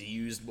 because it was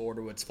used more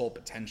to its full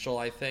potential,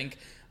 I think.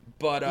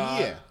 But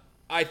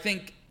I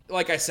think,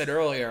 like I said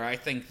earlier, I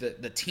think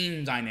that the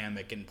team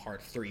dynamic in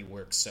part 3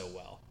 works so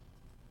well.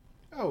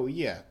 Oh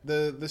yeah,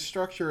 the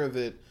structure of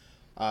it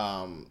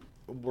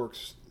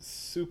works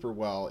super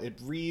well. It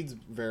reads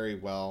very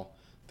well.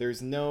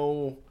 There's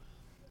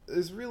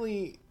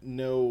really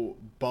no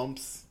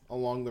bumps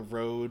along the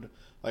road.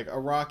 Like,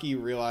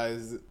 Araki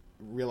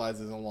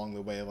realizes along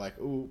the way, like,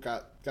 ooh,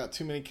 got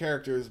too many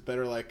characters,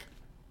 better, like,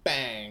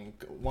 bang,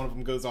 one of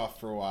them goes off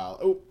for a while.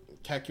 Oh,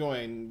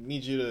 Kakyoin,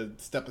 need you to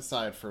step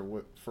aside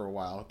for a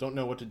while. Don't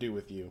know what to do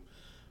with you.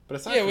 But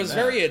aside it was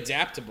very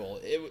adaptable.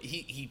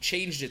 He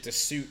changed it to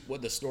suit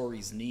what the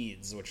story's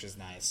needs, which is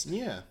nice.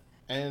 Yeah,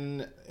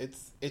 and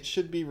it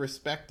should be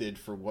respected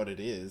for what it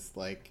is.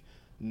 Like,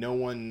 no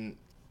one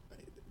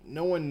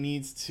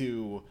needs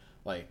to,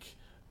 like,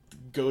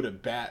 go to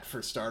bat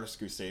for Stardust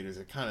Crusaders.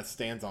 It kind of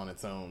stands on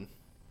its own.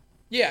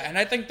 Yeah, and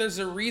I think there's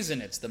a reason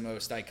it's the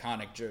most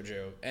iconic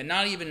JoJo, and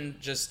not even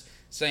just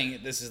saying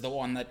this is the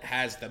one that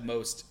has the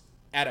most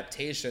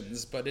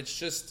adaptations, but it's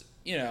just,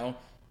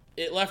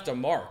 it left a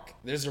mark.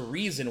 There's a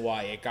reason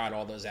why it got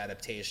all those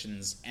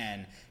adaptations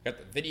and got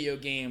the video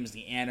games,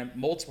 the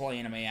multiple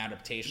anime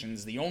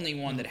adaptations. The only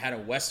one that had a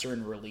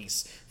Western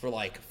release for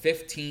like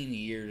 15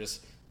 years,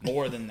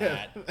 more than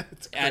that.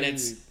 That's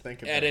crazy.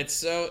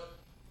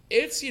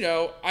 It's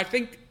I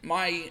think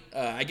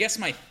I guess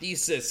my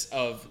thesis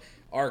of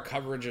our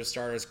coverage of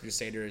Stardust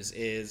Crusaders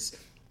is,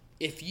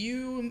 if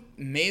you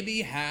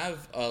maybe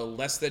have a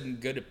less than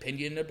good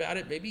opinion about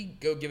it, maybe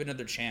go give it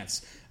another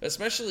chance.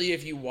 Especially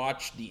if you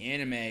watch the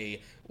anime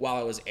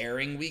while it was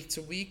airing week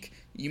to week,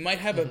 you might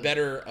have a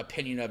better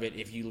opinion of it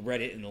if you read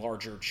it in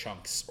larger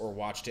chunks or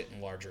watched it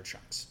in larger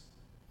chunks.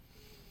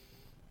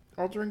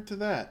 I'll drink to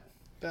that.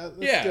 That's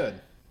good.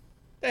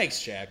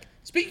 Thanks, Jack.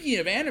 Speaking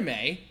of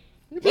anime,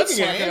 let's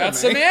talk about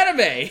some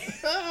anime.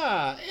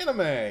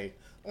 Anime.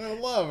 I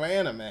love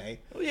anime.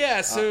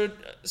 Yeah, so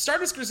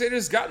Stardust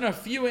Crusaders gotten a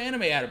few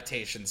anime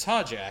adaptations,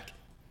 huh, Jack?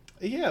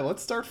 Yeah,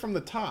 let's start from the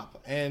top.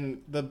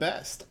 And the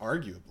best,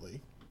 arguably.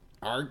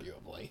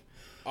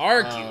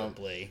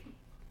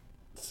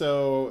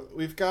 So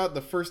we've got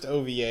the first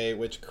OVA,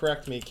 which,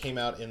 correct me, came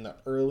out in the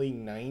early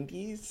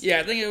 90s? Yeah,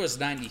 I think it was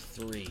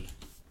 93.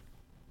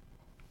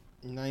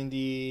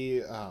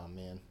 90... Oh,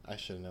 man. I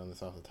should have known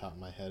this off the top of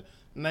my head.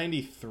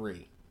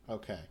 93.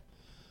 Okay.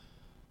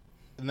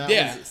 And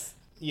that was...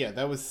 Yeah,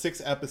 that was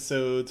 6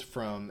 episodes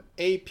from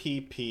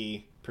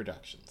APP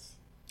Productions.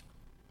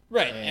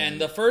 Right, and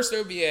the first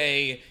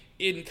OVA,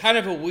 in kind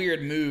of a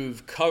weird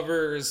move,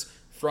 covers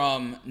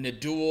from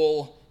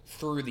Nadul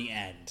through the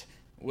end,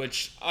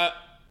 which I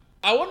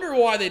wonder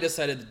why they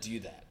decided to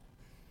do that.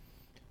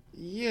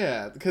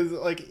 Yeah, because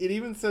it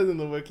even says in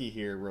the wiki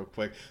here, real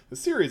quick, the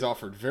series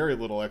offered very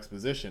little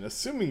exposition,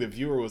 assuming the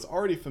viewer was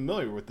already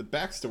familiar with the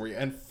backstory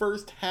and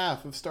first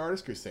half of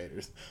Stardust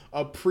Crusaders.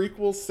 A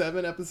prequel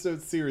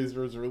 7-episode series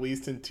was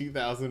released in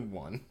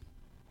 2001.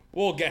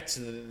 We'll get to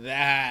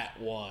that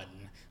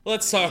one.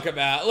 Let's talk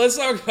about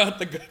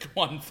the good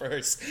one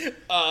first.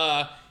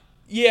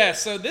 Yeah,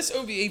 so this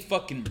OVA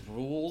fucking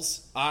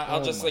rules.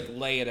 I'll just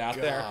lay it out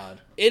there.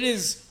 It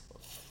is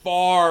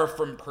far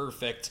from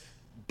perfect,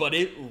 but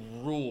it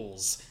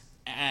rules.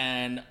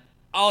 And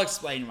I'll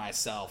explain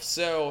myself.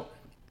 So,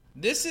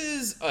 this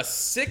is a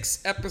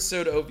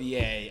 6-episode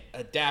OVA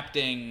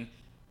adapting...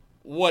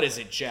 What is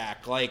it,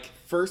 Jack?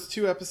 First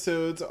 2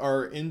 episodes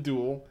are in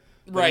Duel.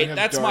 Right,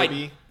 that's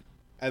Darby,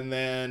 and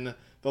then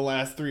the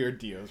last 3 are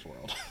Dio's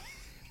World.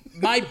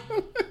 My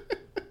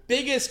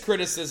biggest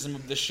criticism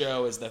of the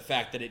show is the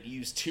fact that it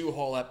used 2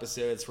 whole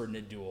episodes for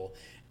Nadul.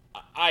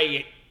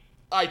 I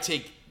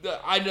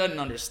didn't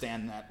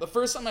understand that. The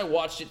first time I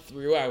watched it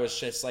through, I was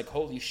just like,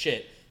 holy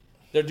shit,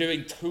 they're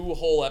doing 2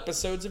 whole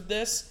episodes of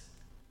this?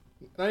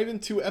 Not even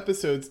 2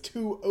 episodes,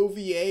 2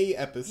 OVA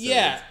episodes.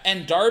 Yeah,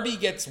 and Darby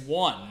gets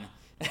 1.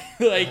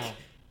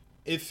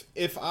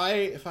 If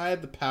I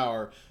had the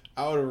power,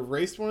 I would have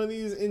erased one of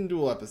these in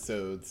Duel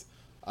episodes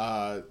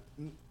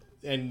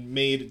and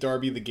made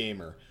Darby the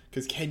Gamer.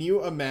 Because can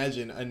you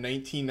imagine a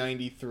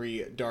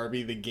 1993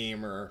 Darby the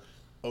Gamer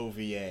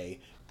OVA?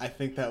 I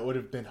think that would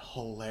have been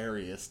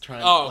hilarious.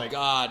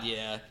 God,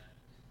 yeah.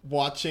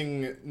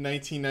 Watching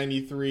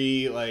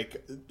 1993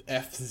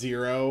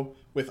 F-Zero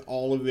with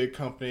all of the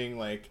accompanying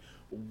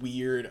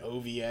weird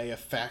OVA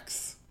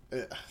effects.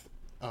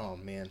 Oh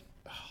man.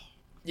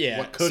 Yeah.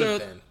 What could have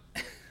been?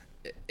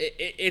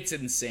 It's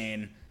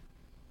insane.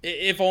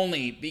 If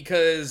only,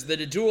 because the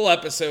Duel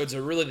episodes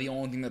are really the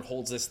only thing that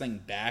holds this thing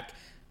back.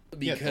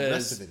 Because the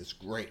rest of it is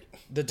great.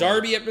 The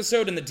Darby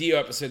episode and the Dio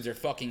episodes are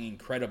fucking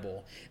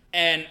incredible.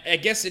 And I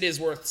guess it is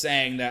worth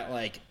saying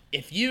that,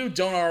 if you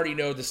don't already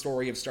know the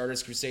story of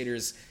Stardust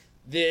Crusaders,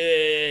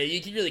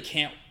 you really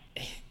can't...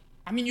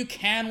 I mean, you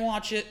can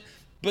watch it,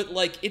 but,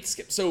 it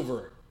skips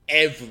over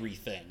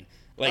everything.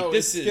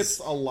 It skips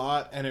a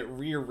lot, and it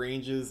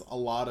rearranges a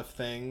lot of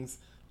things.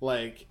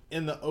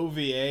 In the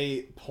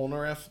OVA,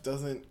 Polnareff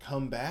doesn't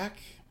come back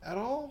at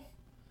all.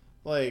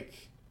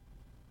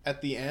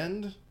 At the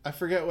end, I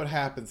forget what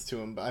happens to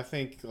him, but I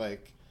think,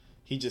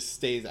 he just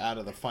stays out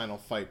of the final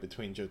fight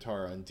between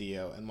Jotaro and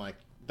Dio, and,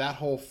 that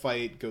whole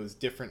fight goes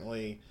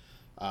differently.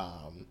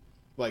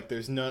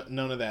 There's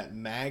none of that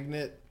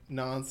magnet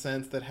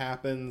nonsense that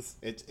happens.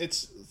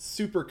 It's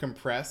super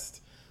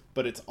compressed,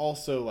 but it's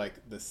also,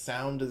 the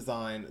sound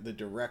design, the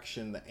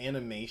direction, the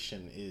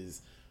animation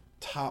is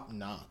top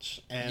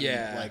notch. And,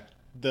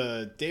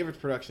 the David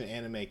Production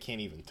anime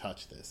can't even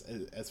touch this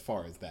as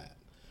far as that.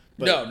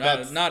 But no,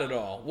 not at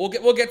all.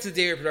 We'll get to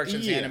David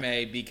Productions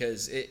anime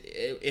because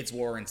it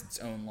warrants its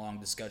own long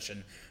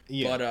discussion.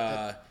 Yeah, but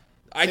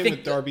I think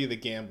with Darby the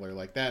Gambler,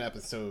 that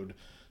episode,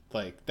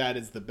 that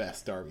is the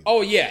best Darby.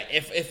 Oh yeah,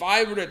 if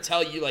I were to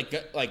tell you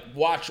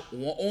watch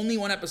only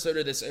one episode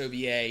of this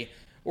OVA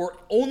or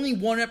only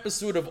one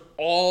episode of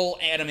all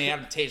anime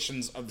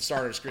adaptations of the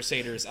Stardust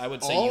Crusaders, I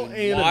would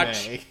say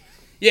watch.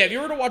 Yeah, if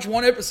you were to watch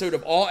one episode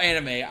of all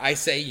anime, I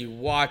say you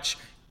watch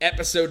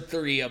episode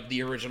 3 of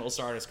the original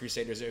Stardust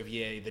Crusaders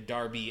OVA, the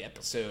Darby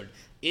episode.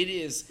 It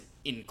is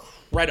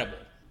incredible.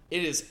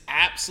 It is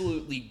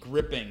absolutely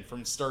gripping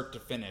from start to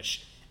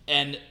finish.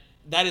 And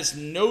that is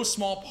no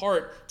small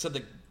part to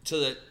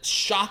the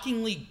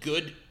shockingly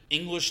good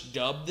English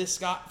dub this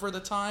got for the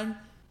time.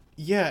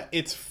 Yeah,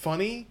 it's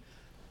funny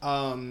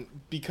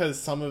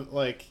because some of,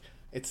 like,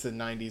 it's the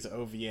 90s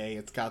OVA.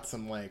 It's got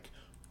some, like,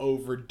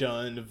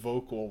 overdone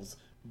vocals,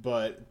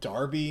 but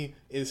Darby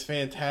is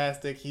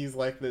fantastic. He's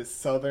like this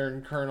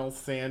Southern Colonel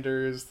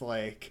Sanders,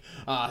 like,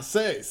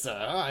 say,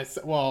 sir,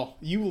 well,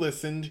 you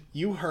listened,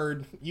 you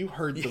heard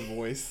the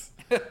voice.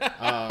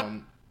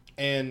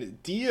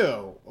 And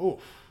Dio, oh,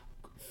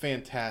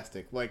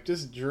 fantastic. Like,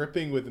 just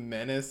dripping with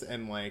menace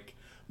and, like,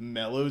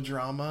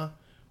 melodrama.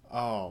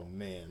 Oh,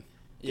 man.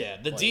 Yeah,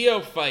 the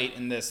Dio fight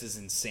in this is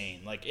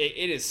insane. Like,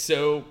 it is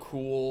so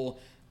cool,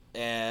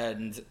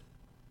 and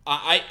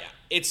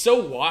it's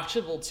so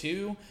watchable,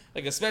 too.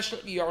 Like, especially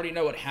if you already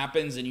know what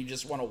happens and you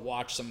just want to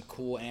watch some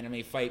cool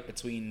anime fight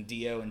between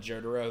Dio and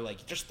Jotaro,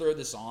 like, just throw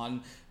this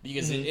on,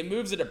 because it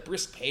moves at a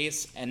brisk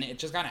pace, and it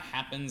just kind of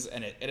happens,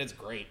 and it's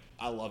great.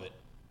 I love it.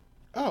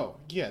 Oh,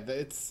 yeah,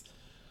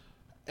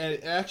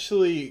 it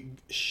actually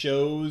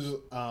shows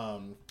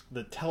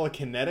the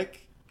telekinetic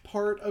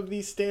part of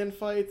these stand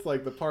fights,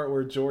 like the part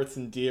where Jorts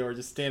and Dio are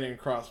just standing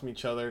across from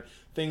each other.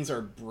 Things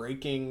are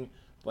breaking,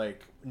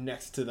 like,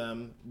 next to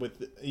them.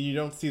 You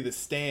don't see the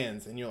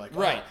stands, and you're like,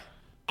 right.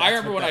 I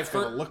remember when I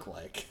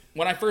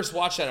first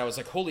watched that, I was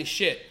like, holy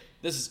shit,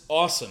 this is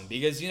awesome,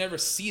 because you never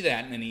see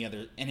that in any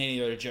other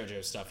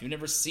JoJo stuff. You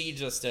never see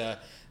just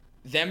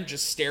them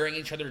just staring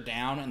each other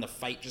down and the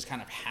fight just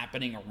kind of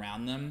happening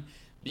around them,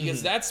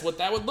 because that's what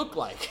that would look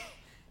like.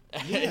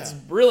 Yeah. It's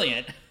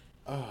brilliant.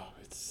 Oh,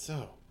 it's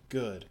so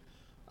good.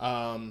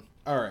 All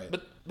right.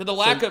 But the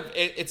lack of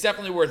it's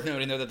definitely worth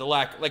noting, though, that the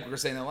lack, like we were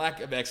saying, the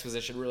lack of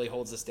exposition really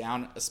holds this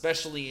down,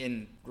 especially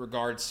in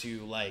regards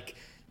to, like,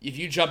 if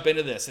you jump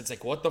into this, it's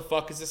like, what the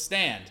fuck is a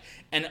stand?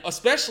 And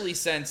especially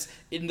since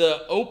in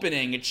the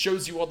opening, it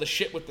shows you all the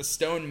shit with the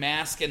stone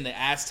mask and the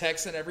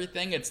Aztecs and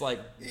everything. It's like,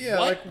 yeah,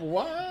 what? like,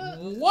 what?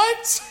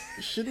 What?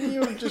 Shouldn't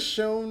you have just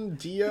shown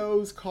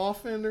Dio's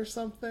coffin or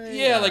something?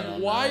 Yeah, like,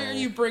 why are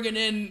you bringing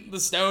in the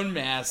stone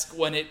mask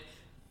when it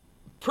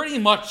pretty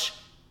much,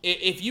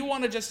 if you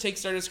want to just take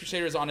Stardust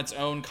Crusaders on its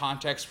own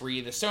context-free,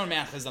 the stone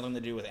mask has nothing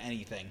to do with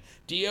anything.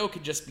 Dio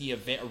could just be a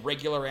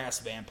regular-ass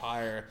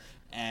vampire,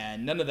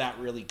 and none of that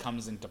really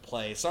comes into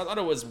play. So I thought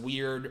it was a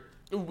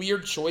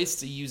weird choice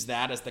to use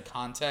that as the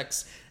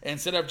context,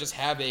 instead of just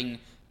having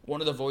one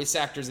of the voice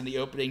actors in the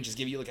opening just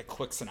give you, like, a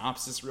quick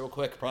synopsis real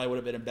quick. Probably would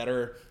have been a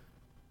better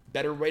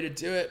way to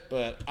do it,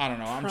 but I don't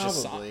know. I'm hard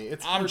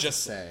to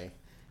say.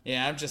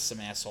 Yeah, I'm just some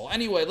asshole.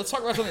 Anyway, let's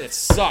talk about something that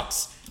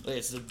sucks.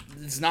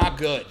 It's not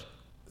good.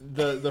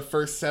 The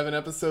first 7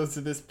 episodes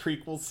of this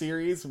prequel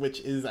series, which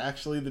is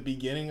actually the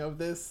beginning of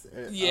this.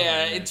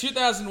 Yeah, in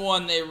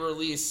 2001 they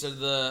released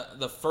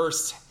the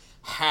first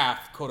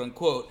half, quote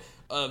unquote,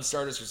 of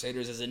Stardust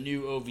Crusaders as a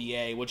new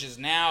OVA, which is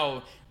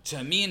now,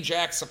 to me and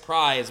Jack's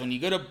surprise, when you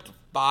go to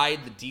buy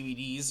the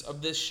DVDs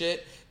of this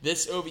shit,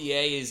 this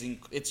OVA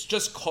it's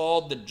just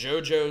called the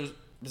JoJo's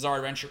Bizarre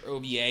Adventure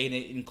OVA, and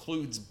it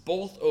includes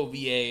both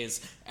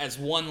OVAs as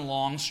one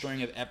long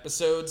string of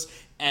episodes,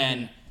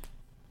 and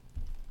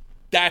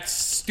that's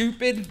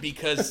stupid,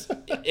 because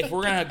if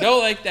we're going to go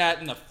like that,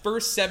 and the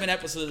first 7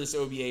 episodes of this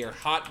OVA are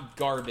hot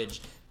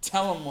garbage,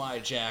 tell them why,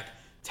 Jack.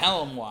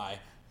 Tell them why.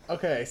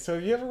 Okay, so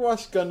have you ever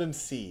watched Gundam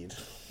Seed?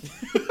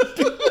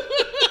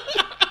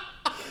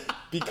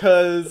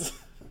 Because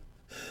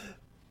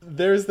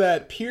there's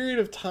that period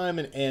of time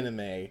in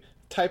anime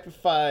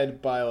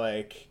typified by,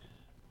 like,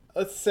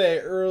 let's say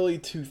early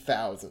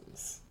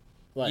 2000s.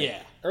 Like, yeah.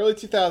 Early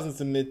 2000s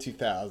to mid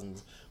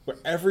 2000s, where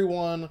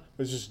everyone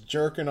was just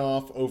jerking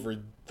off over,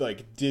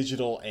 like,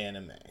 digital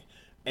anime.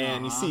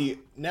 And you see,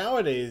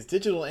 nowadays,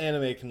 digital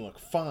anime can look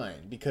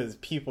fine because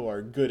people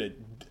are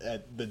good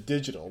at the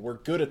digital. We're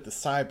good at the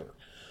cyber.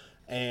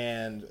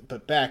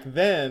 But back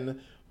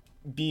then,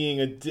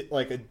 being a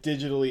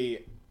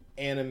digitally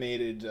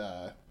animated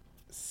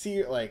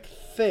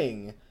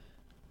thing,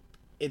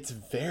 it's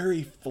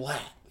very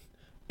flat.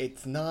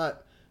 It's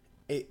not.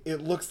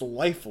 It looks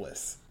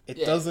lifeless.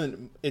 It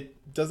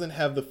doesn't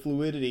have the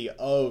fluidity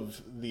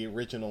of the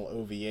original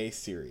OVA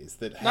series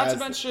that has. Not to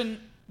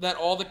mention that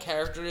all the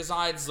character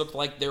designs look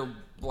like they're,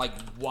 like,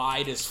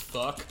 wide as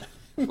fuck.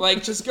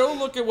 Like, just go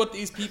look at what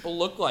these people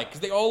look like,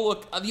 because they all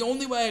look. The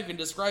only way I can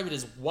describe it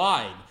is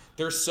wide.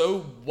 They're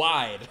so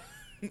wide.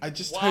 I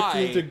just typed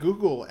it into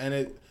Google and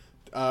it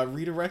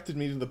redirected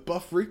me to the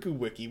Buff Riku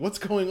wiki. What's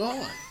going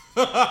on?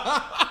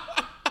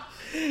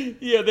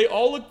 Yeah, they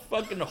all look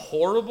fucking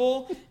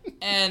horrible,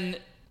 and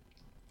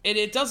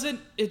it doesn't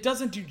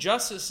do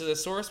justice to the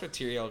source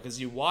material, because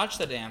you watch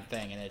the damn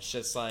thing and it's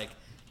just like,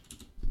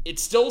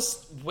 it's still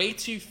way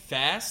too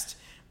fast,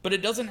 but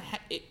it doesn't.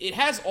 It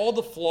has all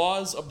the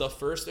flaws of the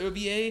first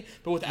OVA,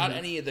 but without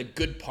any of the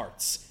good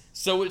parts.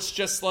 So it's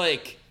just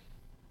like,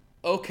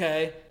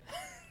 okay.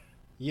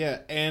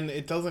 Yeah, and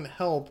it doesn't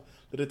help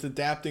that it's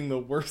adapting the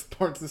worst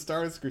parts of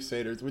Stardust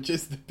Crusaders, which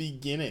is the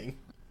beginning.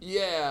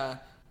 Yeah.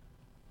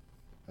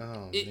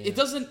 Oh, it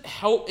doesn't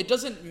help. It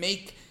doesn't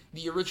make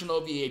the original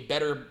OVA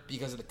better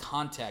because of the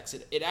context.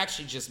 It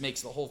actually just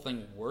makes the whole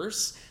thing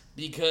worse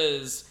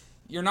because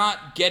you're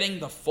not getting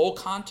the full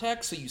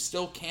context, so you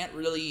still can't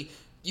really...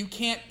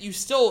 You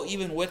still,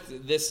 even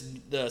with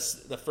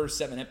the first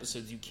 7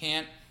 episodes, you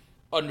can't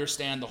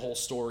understand the whole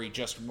story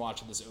just from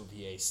watching this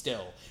OVA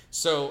still.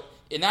 So,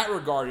 in that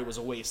regard, it was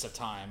a waste of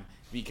time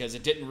because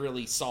it didn't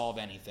really solve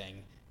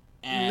anything.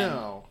 And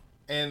no.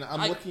 And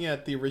I'm looking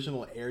at the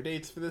original air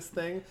dates for this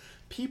thing.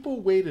 People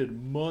waited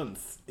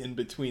months in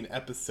between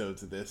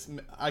episodes of this.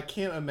 I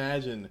can't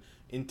imagine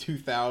in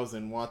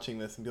 2000 watching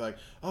this and be like,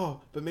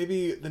 oh, but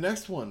maybe the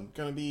next one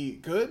gonna be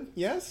good?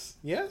 Yes?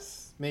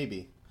 Yes?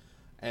 Maybe.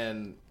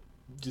 And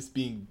just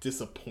being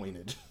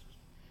disappointed.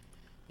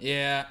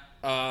 Yeah,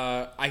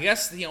 I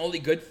guess the only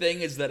good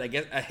thing is that I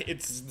guess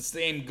it's the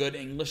same good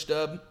English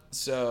dub,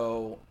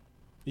 so...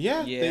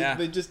 Yeah.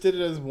 They just did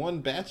it as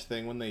one batch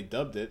thing when they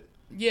dubbed it.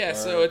 Yeah,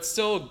 so it's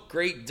still a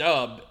great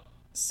dub.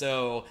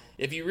 So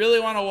if you really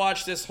want to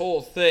watch this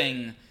whole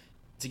thing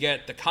to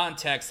get the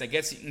context, I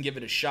guess you can give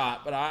it a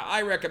shot. But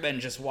I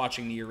recommend just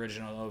watching the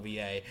original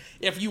OVA.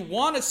 If you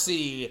want to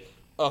see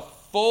a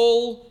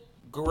full,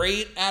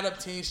 great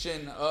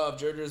adaptation of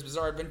JoJo's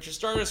Bizarre Adventure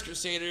Stardust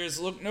Crusaders,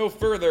 look no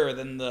further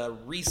than the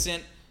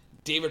recent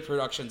David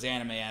Productions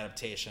anime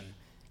adaptation.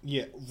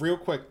 Yeah, real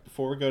quick,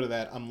 before we go to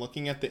that, I'm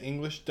looking at the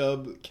English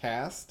dub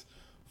cast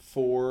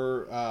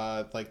for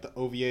the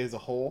OVA as a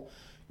whole.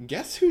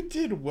 Guess who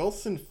did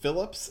Wilson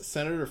Phillips,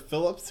 Senator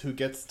Phillips, who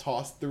gets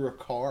tossed through a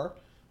car?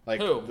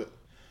 Who?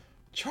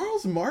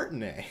 Charles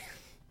Martinet.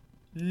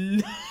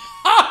 Did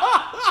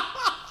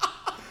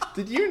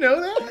you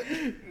know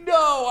that?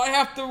 No, I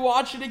have to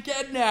watch it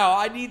again now.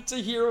 I need to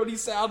hear what he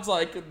sounds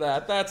like in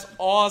that. That's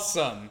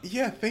awesome.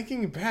 Yeah,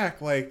 thinking back,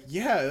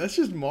 that's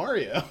just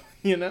Mario,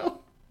 you know?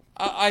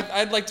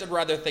 I'd like to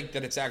rather think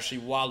that it's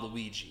actually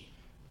Waluigi.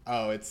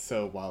 Oh, it's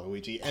so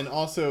Waluigi. And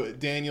also,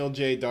 Daniel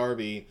J.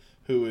 Darby,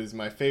 who is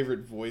my favorite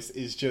voice,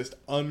 is just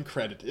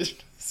uncredited.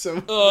 So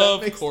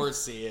of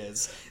course he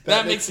is.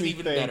 That makes it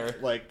even better.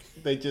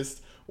 They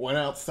just went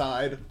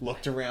outside,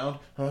 looked around,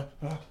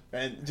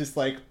 and just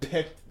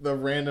picked the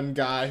random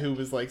guy who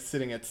was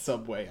sitting at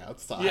Subway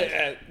outside.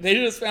 Yeah, they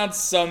just found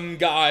some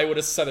guy with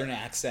a southern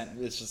accent.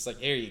 It's just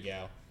here you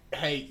go.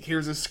 Hey,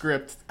 here's a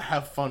script.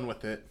 Have fun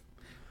with it.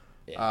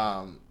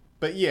 Yeah.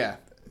 But yeah,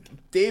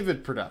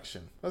 David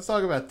Production. Let's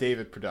talk about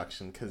David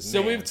Production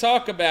we've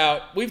talked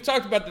about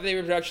the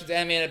David Productions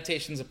anime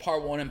adaptations of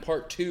Part 1 and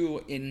Part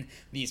 2 in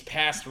these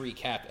past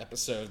recap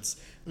episodes.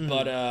 Mm-hmm.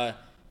 But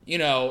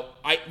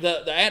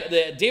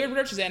the David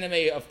Productions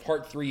anime of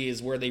Part 3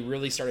 is where they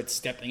really started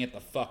stepping it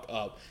the fuck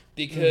up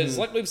because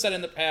like we've said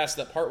in the past,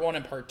 that Part 1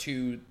 and Part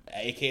 2,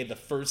 aka the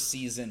first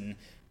season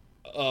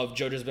of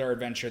JoJo's Bizarre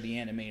Adventure, the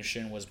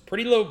animation was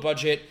pretty low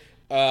budget.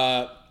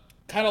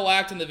 Kind of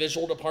lacked in the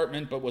visual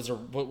department, but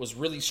was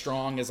really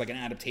strong as an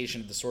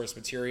adaptation of the source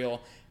material,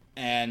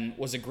 and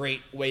was a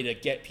great way to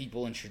get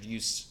people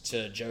introduced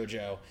to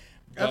JoJo.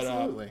 But,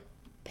 absolutely.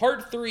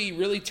 Part 3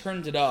 really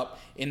turned it up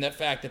in the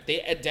fact that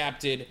they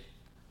adapted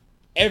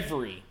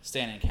every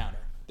stand encounter.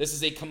 This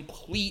is a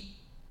complete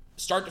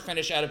start to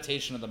finish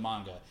adaptation of the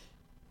manga,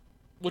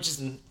 which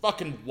is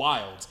fucking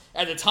wild.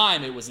 At the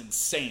time, it was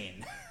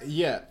insane.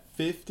 Yeah,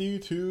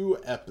 52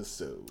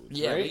 episodes.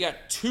 Yeah, right? We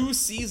got 2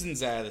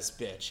 seasons out of this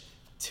bitch.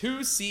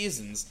 2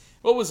 seasons.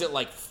 What was it,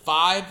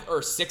 5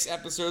 or 6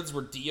 episodes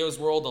were Dio's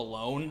World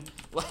alone?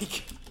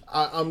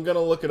 I'm going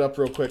to look it up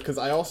real quick, because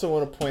I also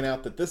want to point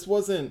out that this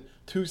wasn't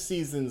 2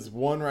 seasons,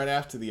 one right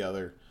after the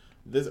other.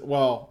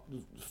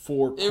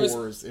 4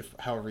 cores, if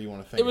however you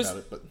want to think about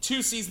it. But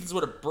 2 seasons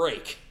with a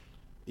break.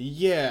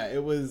 Yeah,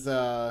 it was,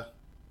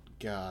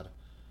 God.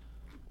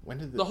 When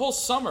did the whole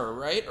summer,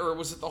 right? Or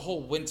was it the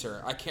whole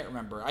winter? I can't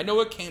remember. I know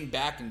it came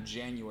back in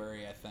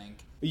January, I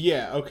think.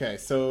 Yeah, okay.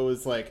 So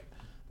it was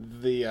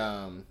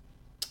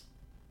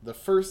the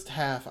first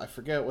half, I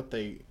forget what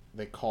they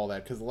call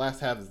that, because the last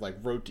half is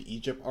Road to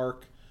Egypt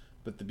arc,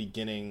 but the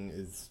beginning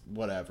is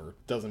whatever.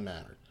 Doesn't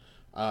matter.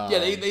 Yeah,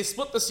 they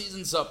split the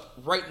seasons up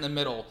right in the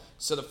middle.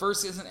 So the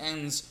first season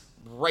ends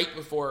right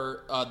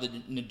before the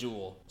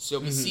Nadul. So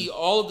we see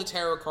all of the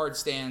tarot card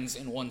stands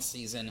in one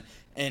season,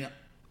 and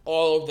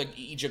all of the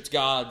Egypt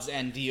gods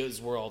and Dio's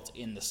world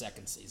in the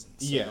second season.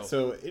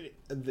 So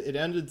it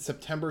ended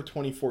September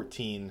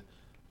 2014,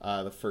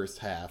 the first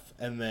half,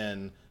 and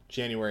then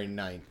January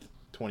 9th,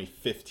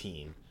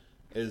 2015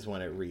 is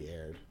when it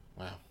re-aired.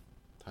 Wow,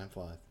 time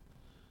flies.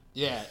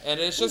 Yeah, and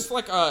it's just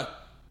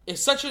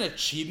it's such an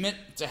achievement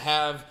to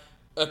have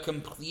a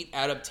complete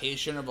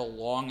adaptation of a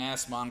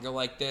long-ass manga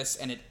like this,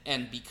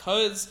 and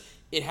because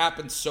it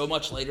happened so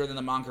much later than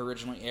the manga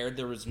originally aired,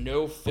 there was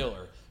no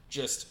filler,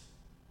 just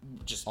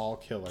all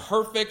killer.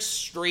 Perfect,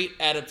 straight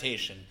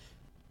adaptation.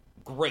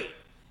 Great.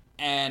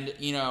 And,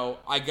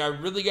 I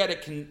really got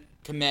to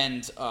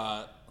commend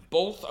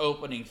both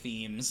opening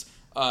themes,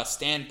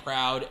 Stand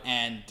Proud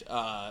and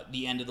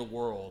The End of the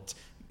World.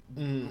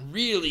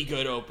 Really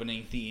good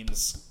opening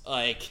themes.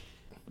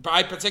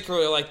 I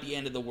particularly like The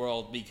End of the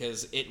World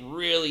because it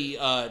really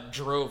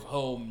drove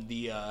home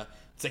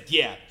it's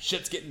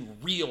shit's getting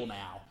real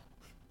now.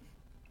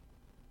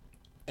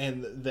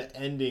 And the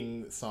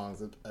ending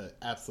songs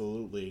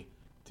absolutely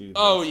do this.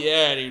 Oh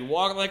yeah, dude,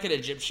 walk like an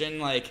Egyptian,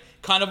 like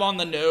kind of on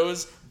the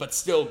nose, but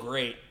still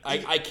great.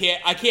 I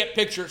can't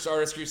picture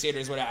Stardust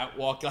Crusaders without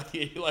walk like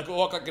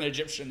an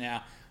Egyptian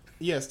now.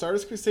 Yeah,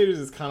 Stardust Crusaders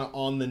is kind of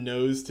on the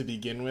nose to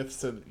begin with,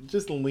 so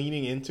just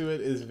leaning into it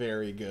is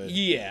very good.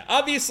 Yeah,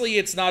 obviously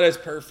it's not as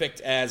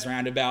perfect as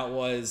Roundabout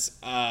was.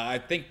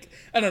 I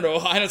don't know.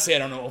 Honestly, I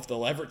don't know if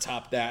they'll ever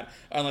top that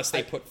unless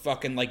they put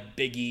fucking like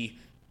Biggie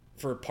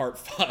for part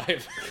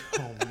 5. Oh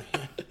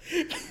man,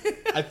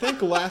 I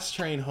think Last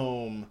Train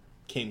Home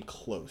came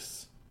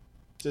close.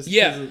 Just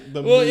of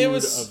the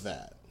mood of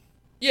that.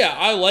 Yeah,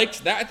 I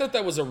liked that. I thought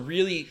that was a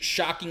really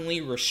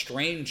shockingly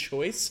restrained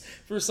choice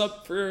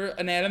for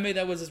an anime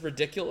that was as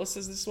ridiculous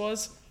as this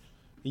was.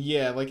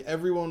 Yeah, like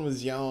everyone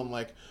was yelling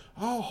like,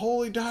 "Oh,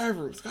 Holy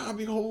Diver! It's gotta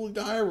be Holy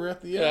Diver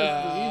at the end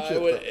of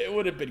Egypt." It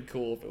would have been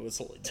cool if it was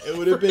Holy Diver. It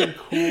would have been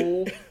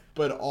cool,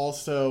 but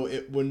also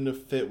it wouldn't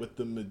have fit with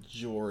the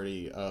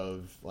majority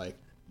of like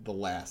the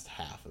last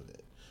half of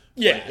it.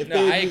 Yeah, like, if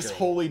no, they I used agree.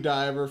 Holy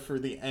Diver for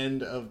the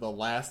end of the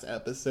last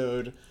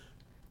episode,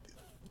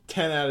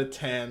 10 out of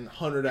 10,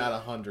 100 out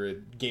of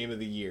 100, game of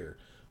the year.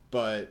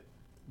 But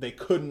they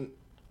couldn't,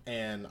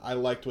 and I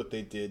liked what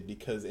they did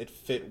because it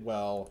fit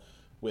well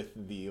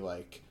with the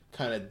like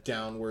kind of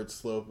downward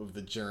slope of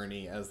the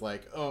journey as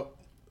like,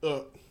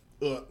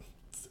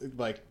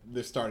 like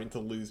they're starting to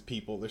lose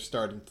people, they're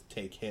starting to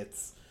take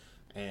hits,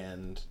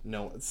 and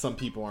no, some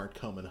people aren't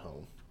coming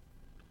home.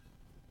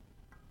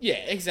 Yeah,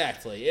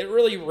 exactly. It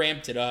really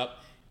ramped it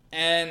up,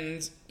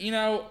 and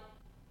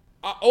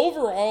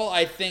overall,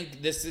 I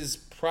think this is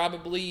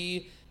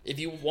probably, if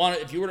you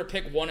were to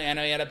pick one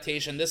anime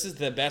adaptation, this is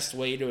the best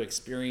way to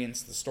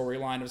experience the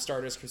storyline of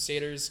Stardust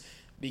Crusaders,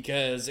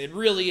 because it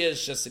really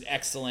is just an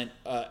excellent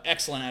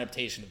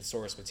adaptation of the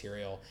source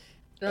material.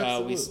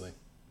 Absolutely.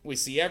 We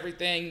see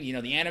everything.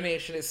 The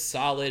animation is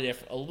solid,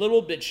 if a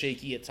little bit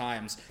shaky at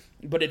times,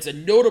 but it's a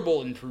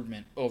notable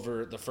improvement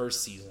over the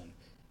first season.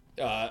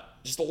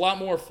 Just a lot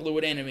more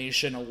fluid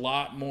animation, a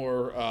lot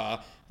more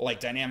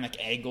dynamic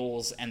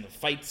angles, and the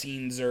fight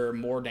scenes are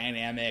more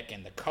dynamic,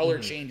 and the color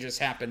changes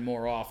happen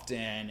more often,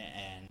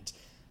 and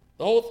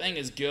the whole thing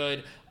is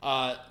good.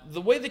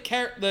 The way the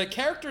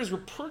characters were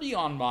pretty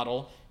on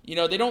model. They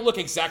don't look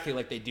exactly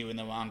like they do in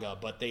the manga,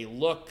 but they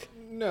look...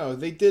 No,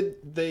 they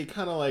did. They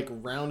kind of like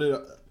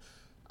rounded...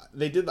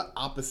 They did the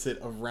opposite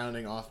of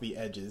rounding off the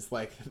edges.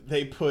 Like,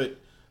 they put,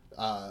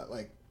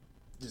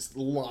 just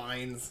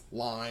lines.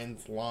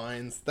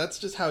 That's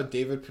just how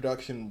David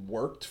Production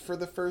worked for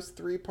the first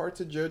 3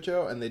 parts of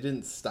JoJo, and they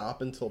didn't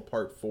stop until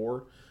part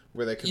 4,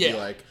 where they could be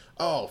like,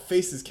 oh,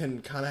 faces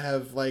can kind of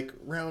have, like,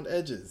 round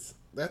edges.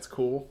 That's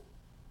cool.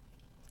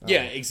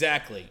 Yeah,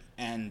 exactly.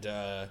 And,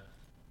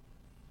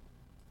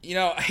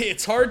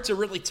 it's hard to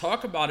really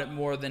talk about it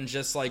more than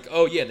just like,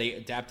 oh yeah, they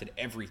adapted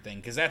everything,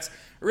 because that's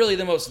really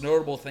the most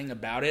notable thing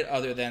about it,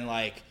 other than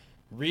like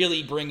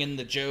really bringing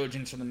the JoJo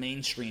into the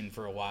mainstream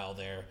for a while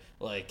there.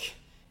 Like,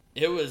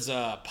 it was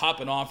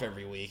popping off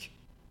every week.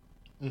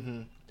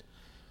 Mm-hmm.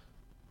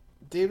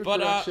 David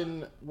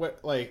Production,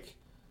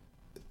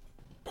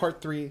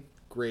 part 3,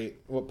 great.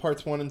 Well,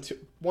 parts 1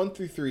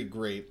 through 3,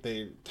 great.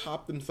 They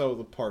topped themselves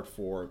with part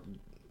 4.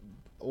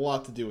 A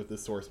lot to do with the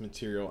source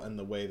material and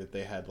the way that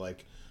they had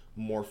like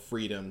more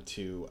freedom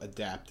to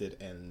adapt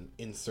it and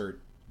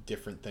insert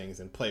different things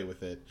and play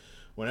with it.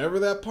 Whenever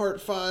that part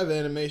 5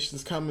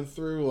 animation's coming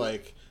through,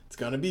 like, it's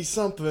gonna be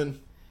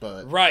something.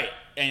 But right,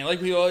 and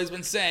like we've always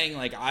been saying,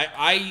 like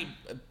I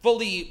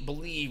fully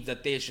believe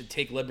that they should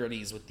take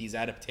liberties with these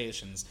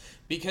adaptations,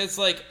 because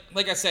like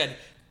I said,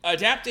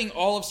 adapting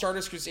all of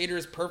Stardust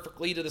Crusaders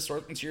perfectly to the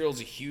source material is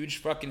a huge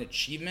fucking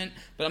achievement,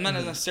 but I'm not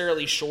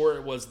necessarily sure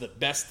it was the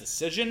best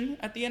decision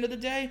at the end of the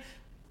day.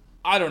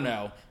 I don't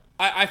know.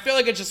 I feel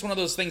like it's just one of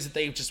those things that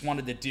they just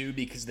wanted to do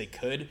because they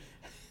could.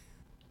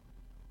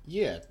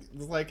 Yeah,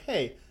 it's like,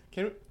 hey,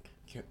 can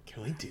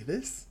we do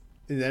this?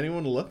 Is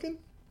anyone looking?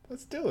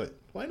 Let's do it.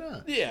 Why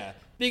not? Yeah,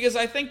 because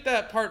I think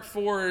that part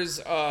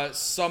 4's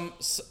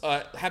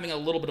having a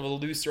little bit of a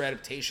looser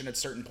adaptation at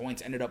certain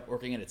points ended up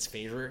working in its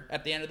favor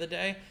at the end of the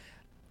day.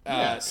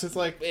 Yeah, because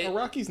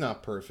Araki's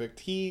not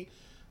perfect. He,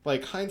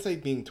 like,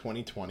 hindsight being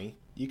 2020,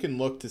 you can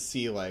look to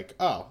see like,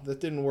 oh, that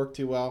didn't work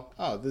too well.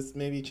 Oh, this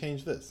maybe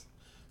change this.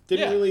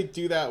 Didn't really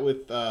do that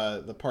with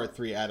the part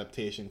 3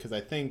 adaptation, because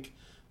I think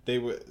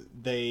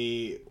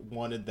they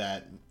wanted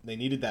that. They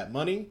needed that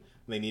money.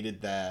 They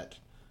needed that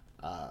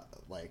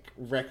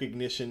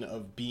recognition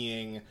of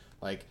being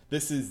like,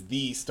 this is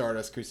the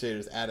Stardust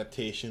Crusaders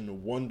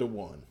adaptation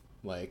 1-to-1.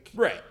 Like,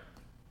 right,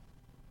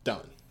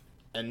 done.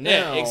 And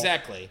now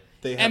exactly.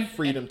 They have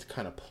freedom to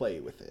kind of play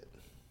with it.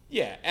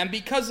 Yeah, and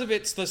because of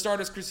it, the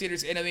Stardust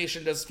Crusaders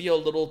animation does feel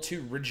a little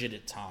too rigid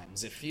at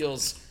times. It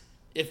feels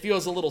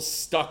a little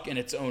stuck in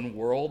its own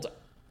world,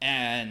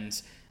 and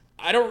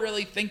I don't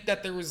really think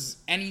that there was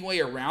any way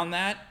around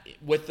that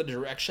with the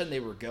direction they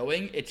were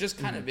going. It just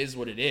kind of is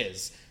what it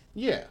is.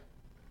 Yeah.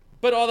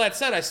 But all that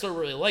said, I still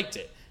really liked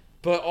it.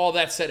 But all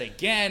that said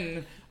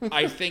again,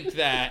 I think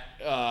that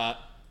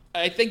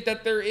I think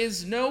that there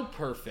is no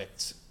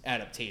perfect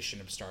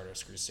adaptation of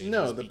Stardust Crusaders.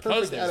 No, the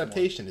because perfect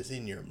adaptation is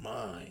in your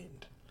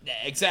mind.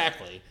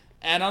 Exactly.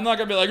 And I'm not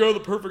going to be like, oh, the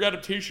perfect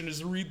adaptation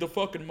is read the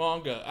fucking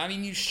manga. I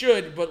mean, you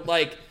should, but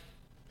like,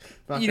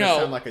 Not gonna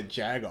sound like a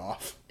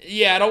jag-off.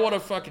 Yeah, I don't want to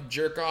fucking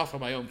jerk off on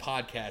my own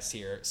podcast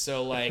here.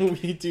 So, like...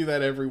 We do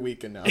that every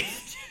week enough.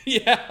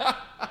 Yeah.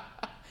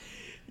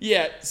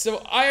 Yeah,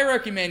 so I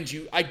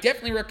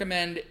definitely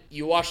recommend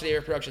you watch the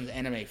David Productions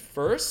anime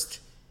first,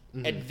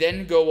 and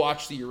then go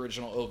watch the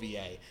original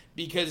OVA.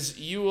 Because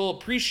you will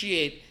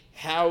appreciate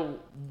how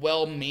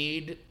well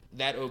made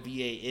that OVA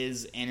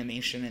is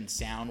animation and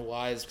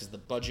sound-wise, because the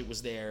budget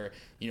was there,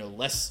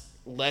 less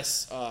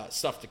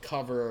stuff to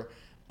cover.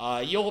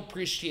 You'll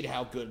appreciate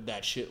how good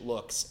that shit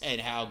looks and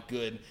how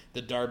good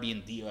the Darby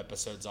and Theo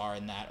episodes are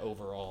in that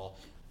overall.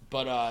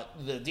 But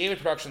the David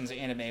Productions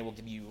anime will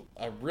give you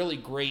a really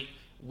great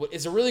way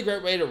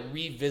to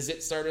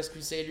revisit Stardust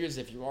Crusaders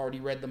if you already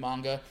read the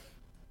manga.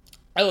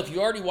 If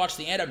you already watched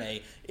the anime,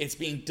 it's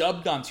being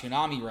dubbed on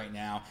Toonami right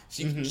now,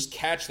 so you can just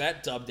catch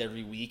that dubbed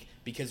every week,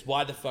 because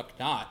why the fuck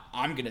not?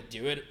 I'm gonna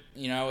do it.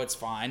 It's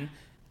fine.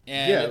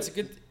 And it's a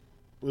good...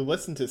 We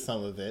listened to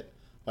some of it,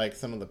 like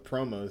some of the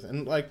promos,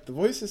 and like the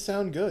voices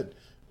sound good.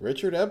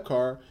 Richard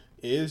Epcar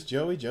is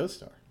Joey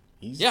Joestar.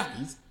 He's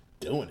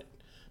doing it.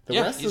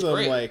 The rest of them,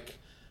 great. like,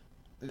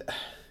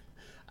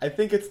 I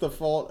think it's the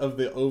fault of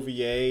the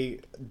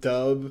OVA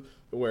dub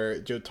where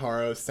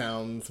Jotaro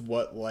sounds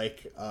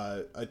like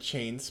a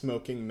chain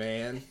smoking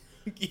man.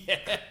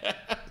 Yeah,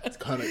 it's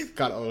kind of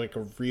got like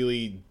a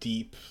really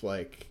deep,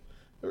 like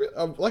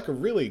a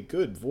really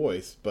good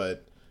voice,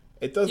 but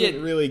it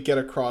doesn't really get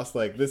across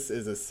like this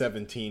is a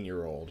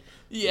 17-year-old.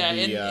 Yeah,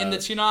 in the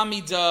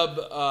Toonami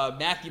dub,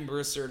 Matthew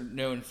Mercer,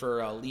 known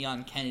for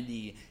Leon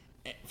Kennedy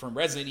from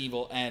Resident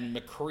Evil and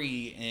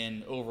McCree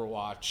in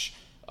Overwatch,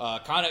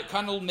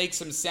 kind of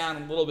makes him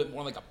sound a little bit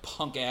more like a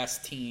punk-ass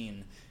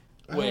teen.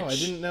 Which... Oh, I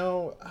didn't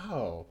know.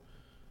 Oh,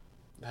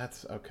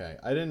 that's okay.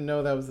 I didn't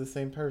know that was the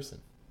same person.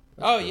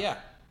 That's cool. Yeah.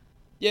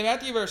 Yeah,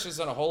 Matthew Mercer's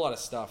done a whole lot of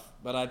stuff,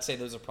 but I'd say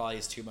those are probably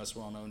his two most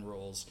well-known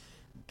roles.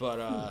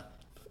 But,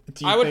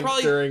 Do you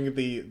think during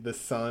the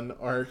Sun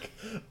arc,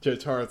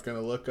 Jotaro's going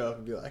to look up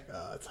and be like,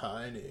 oh, it's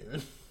high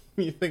noon?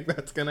 You think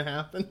that's going to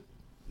happen?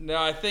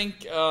 No, I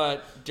think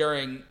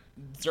during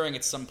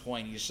at some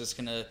point, he's just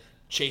going to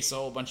chase a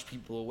whole bunch of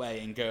people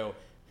away and go,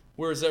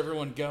 where's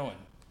everyone going?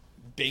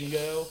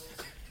 Bingo?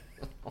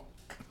 Oh,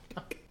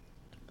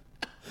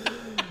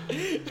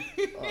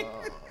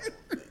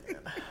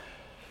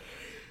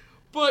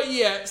 But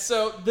yeah,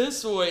 so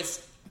this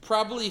voice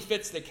probably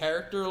fits the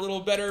character a little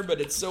better, but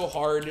it's so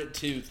hard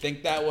to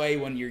think that way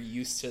when you're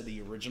used to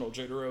the original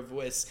Jotaro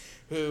voice,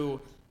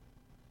 who,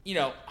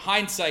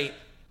 hindsight,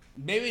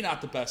 maybe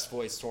not the best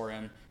voice for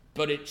him,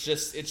 but it's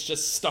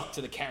just stuck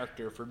to the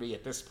character for me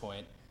at this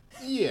point.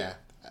 Yeah.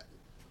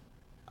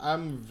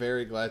 I'm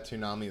very glad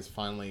Toonami is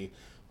finally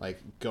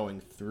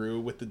going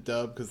through with the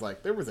dub, because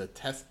there was a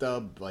test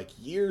dub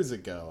years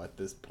ago at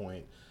this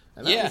point,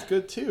 and that was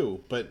good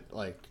too, but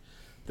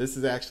this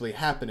is actually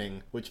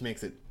happening, which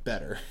makes it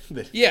better.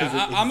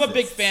 I'm a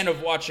big fan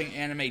of watching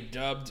anime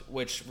dubbed,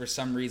 which for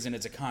some reason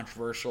is a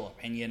controversial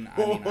opinion.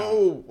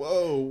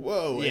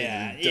 Whoa.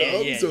 Yeah,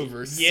 dubs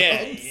over subs?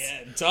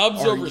 Yeah.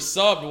 Dubs over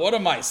subbed. What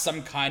am I,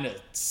 some kind of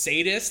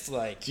sadist?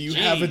 Do you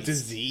have a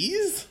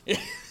disease?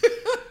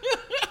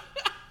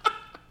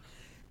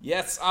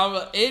 Yes,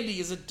 Andy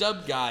is a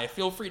dub guy.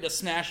 Feel free to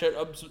smash that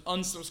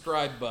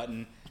unsubscribe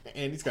button.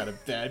 Andy's got a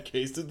bad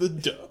case of the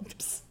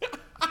dubs.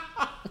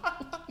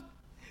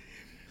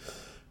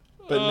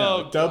 But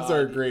no, dubs are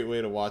a great way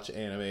to watch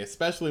anime,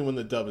 especially when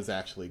the dub is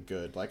actually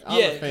good.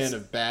 I'm a fan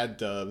of bad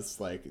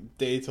dubs, like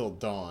Day Till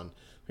Dawn.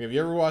 Have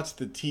you ever watched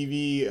the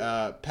TV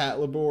Pat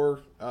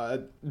Labor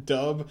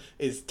dub?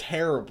 Is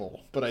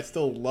terrible, but I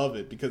still love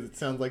it because it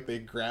sounds like they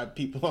grab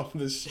people off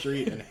the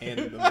street and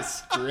handed them a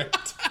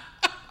script.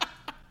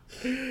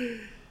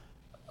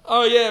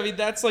 Oh yeah, I mean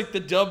that's like the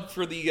dub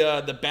for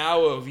the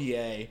Bow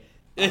OVA.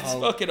 It's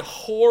fucking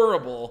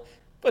horrible,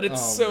 but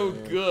it's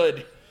man.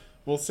 Good.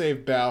 We'll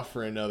save Bow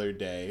for another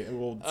day, and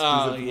we'll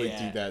specifically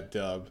do that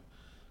dub.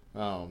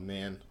 Oh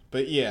man,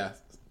 but yeah,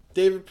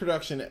 David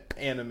Production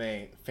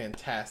anime,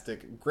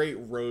 fantastic,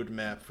 great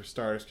roadmap for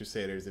Stardust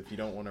Crusaders if you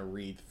don't want to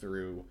read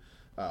through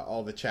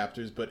all the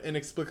chapters, but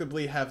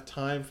inexplicably have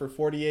time for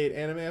 48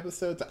 anime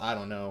episodes. I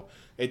don't know.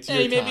 It's your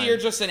maybe time. You're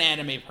just an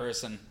anime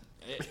person.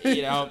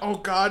 Oh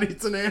God,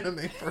 he's an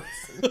anime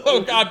person.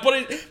 Oh God, put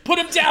him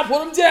down!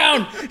 Put him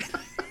down!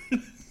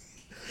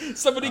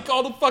 Somebody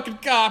call the fucking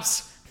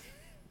cops.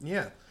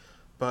 Yeah,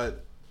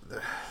 but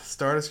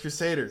Stardust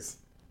Crusaders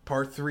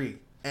Part 3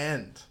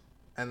 end,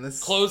 and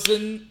this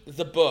closing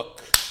the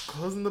book.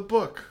 Closing the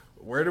book.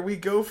 Where do we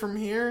go from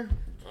here?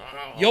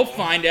 You'll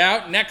find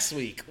out next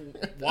week.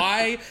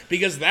 Why?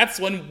 Because that's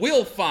when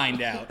we'll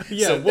find out.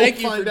 Yeah, so we'll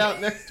find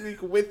out next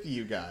week with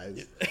you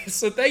guys.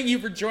 So thank you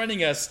for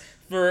joining us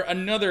for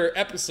another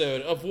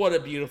episode of What a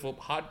Beautiful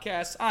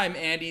Podcast. I'm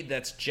Andy.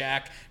 That's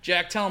Jack.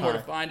 Jack, tell them where to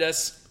find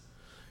us.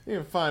 You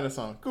can find us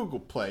on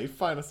Google Play,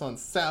 find us on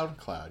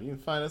SoundCloud, you can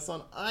find us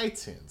on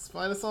iTunes,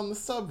 find us on the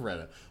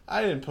subreddit.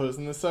 I didn't post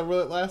in the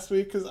subreddit last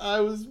week because I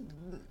was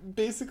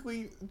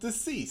basically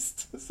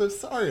deceased, so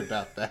sorry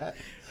about that.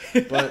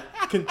 But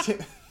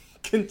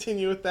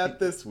continue with that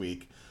this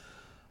week.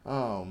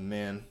 Oh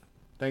man,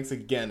 thanks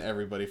again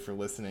everybody for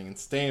listening and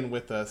staying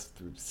with us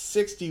through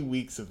 60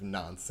 weeks of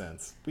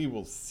nonsense. We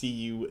will see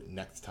you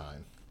next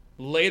time.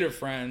 Later,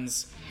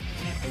 friends.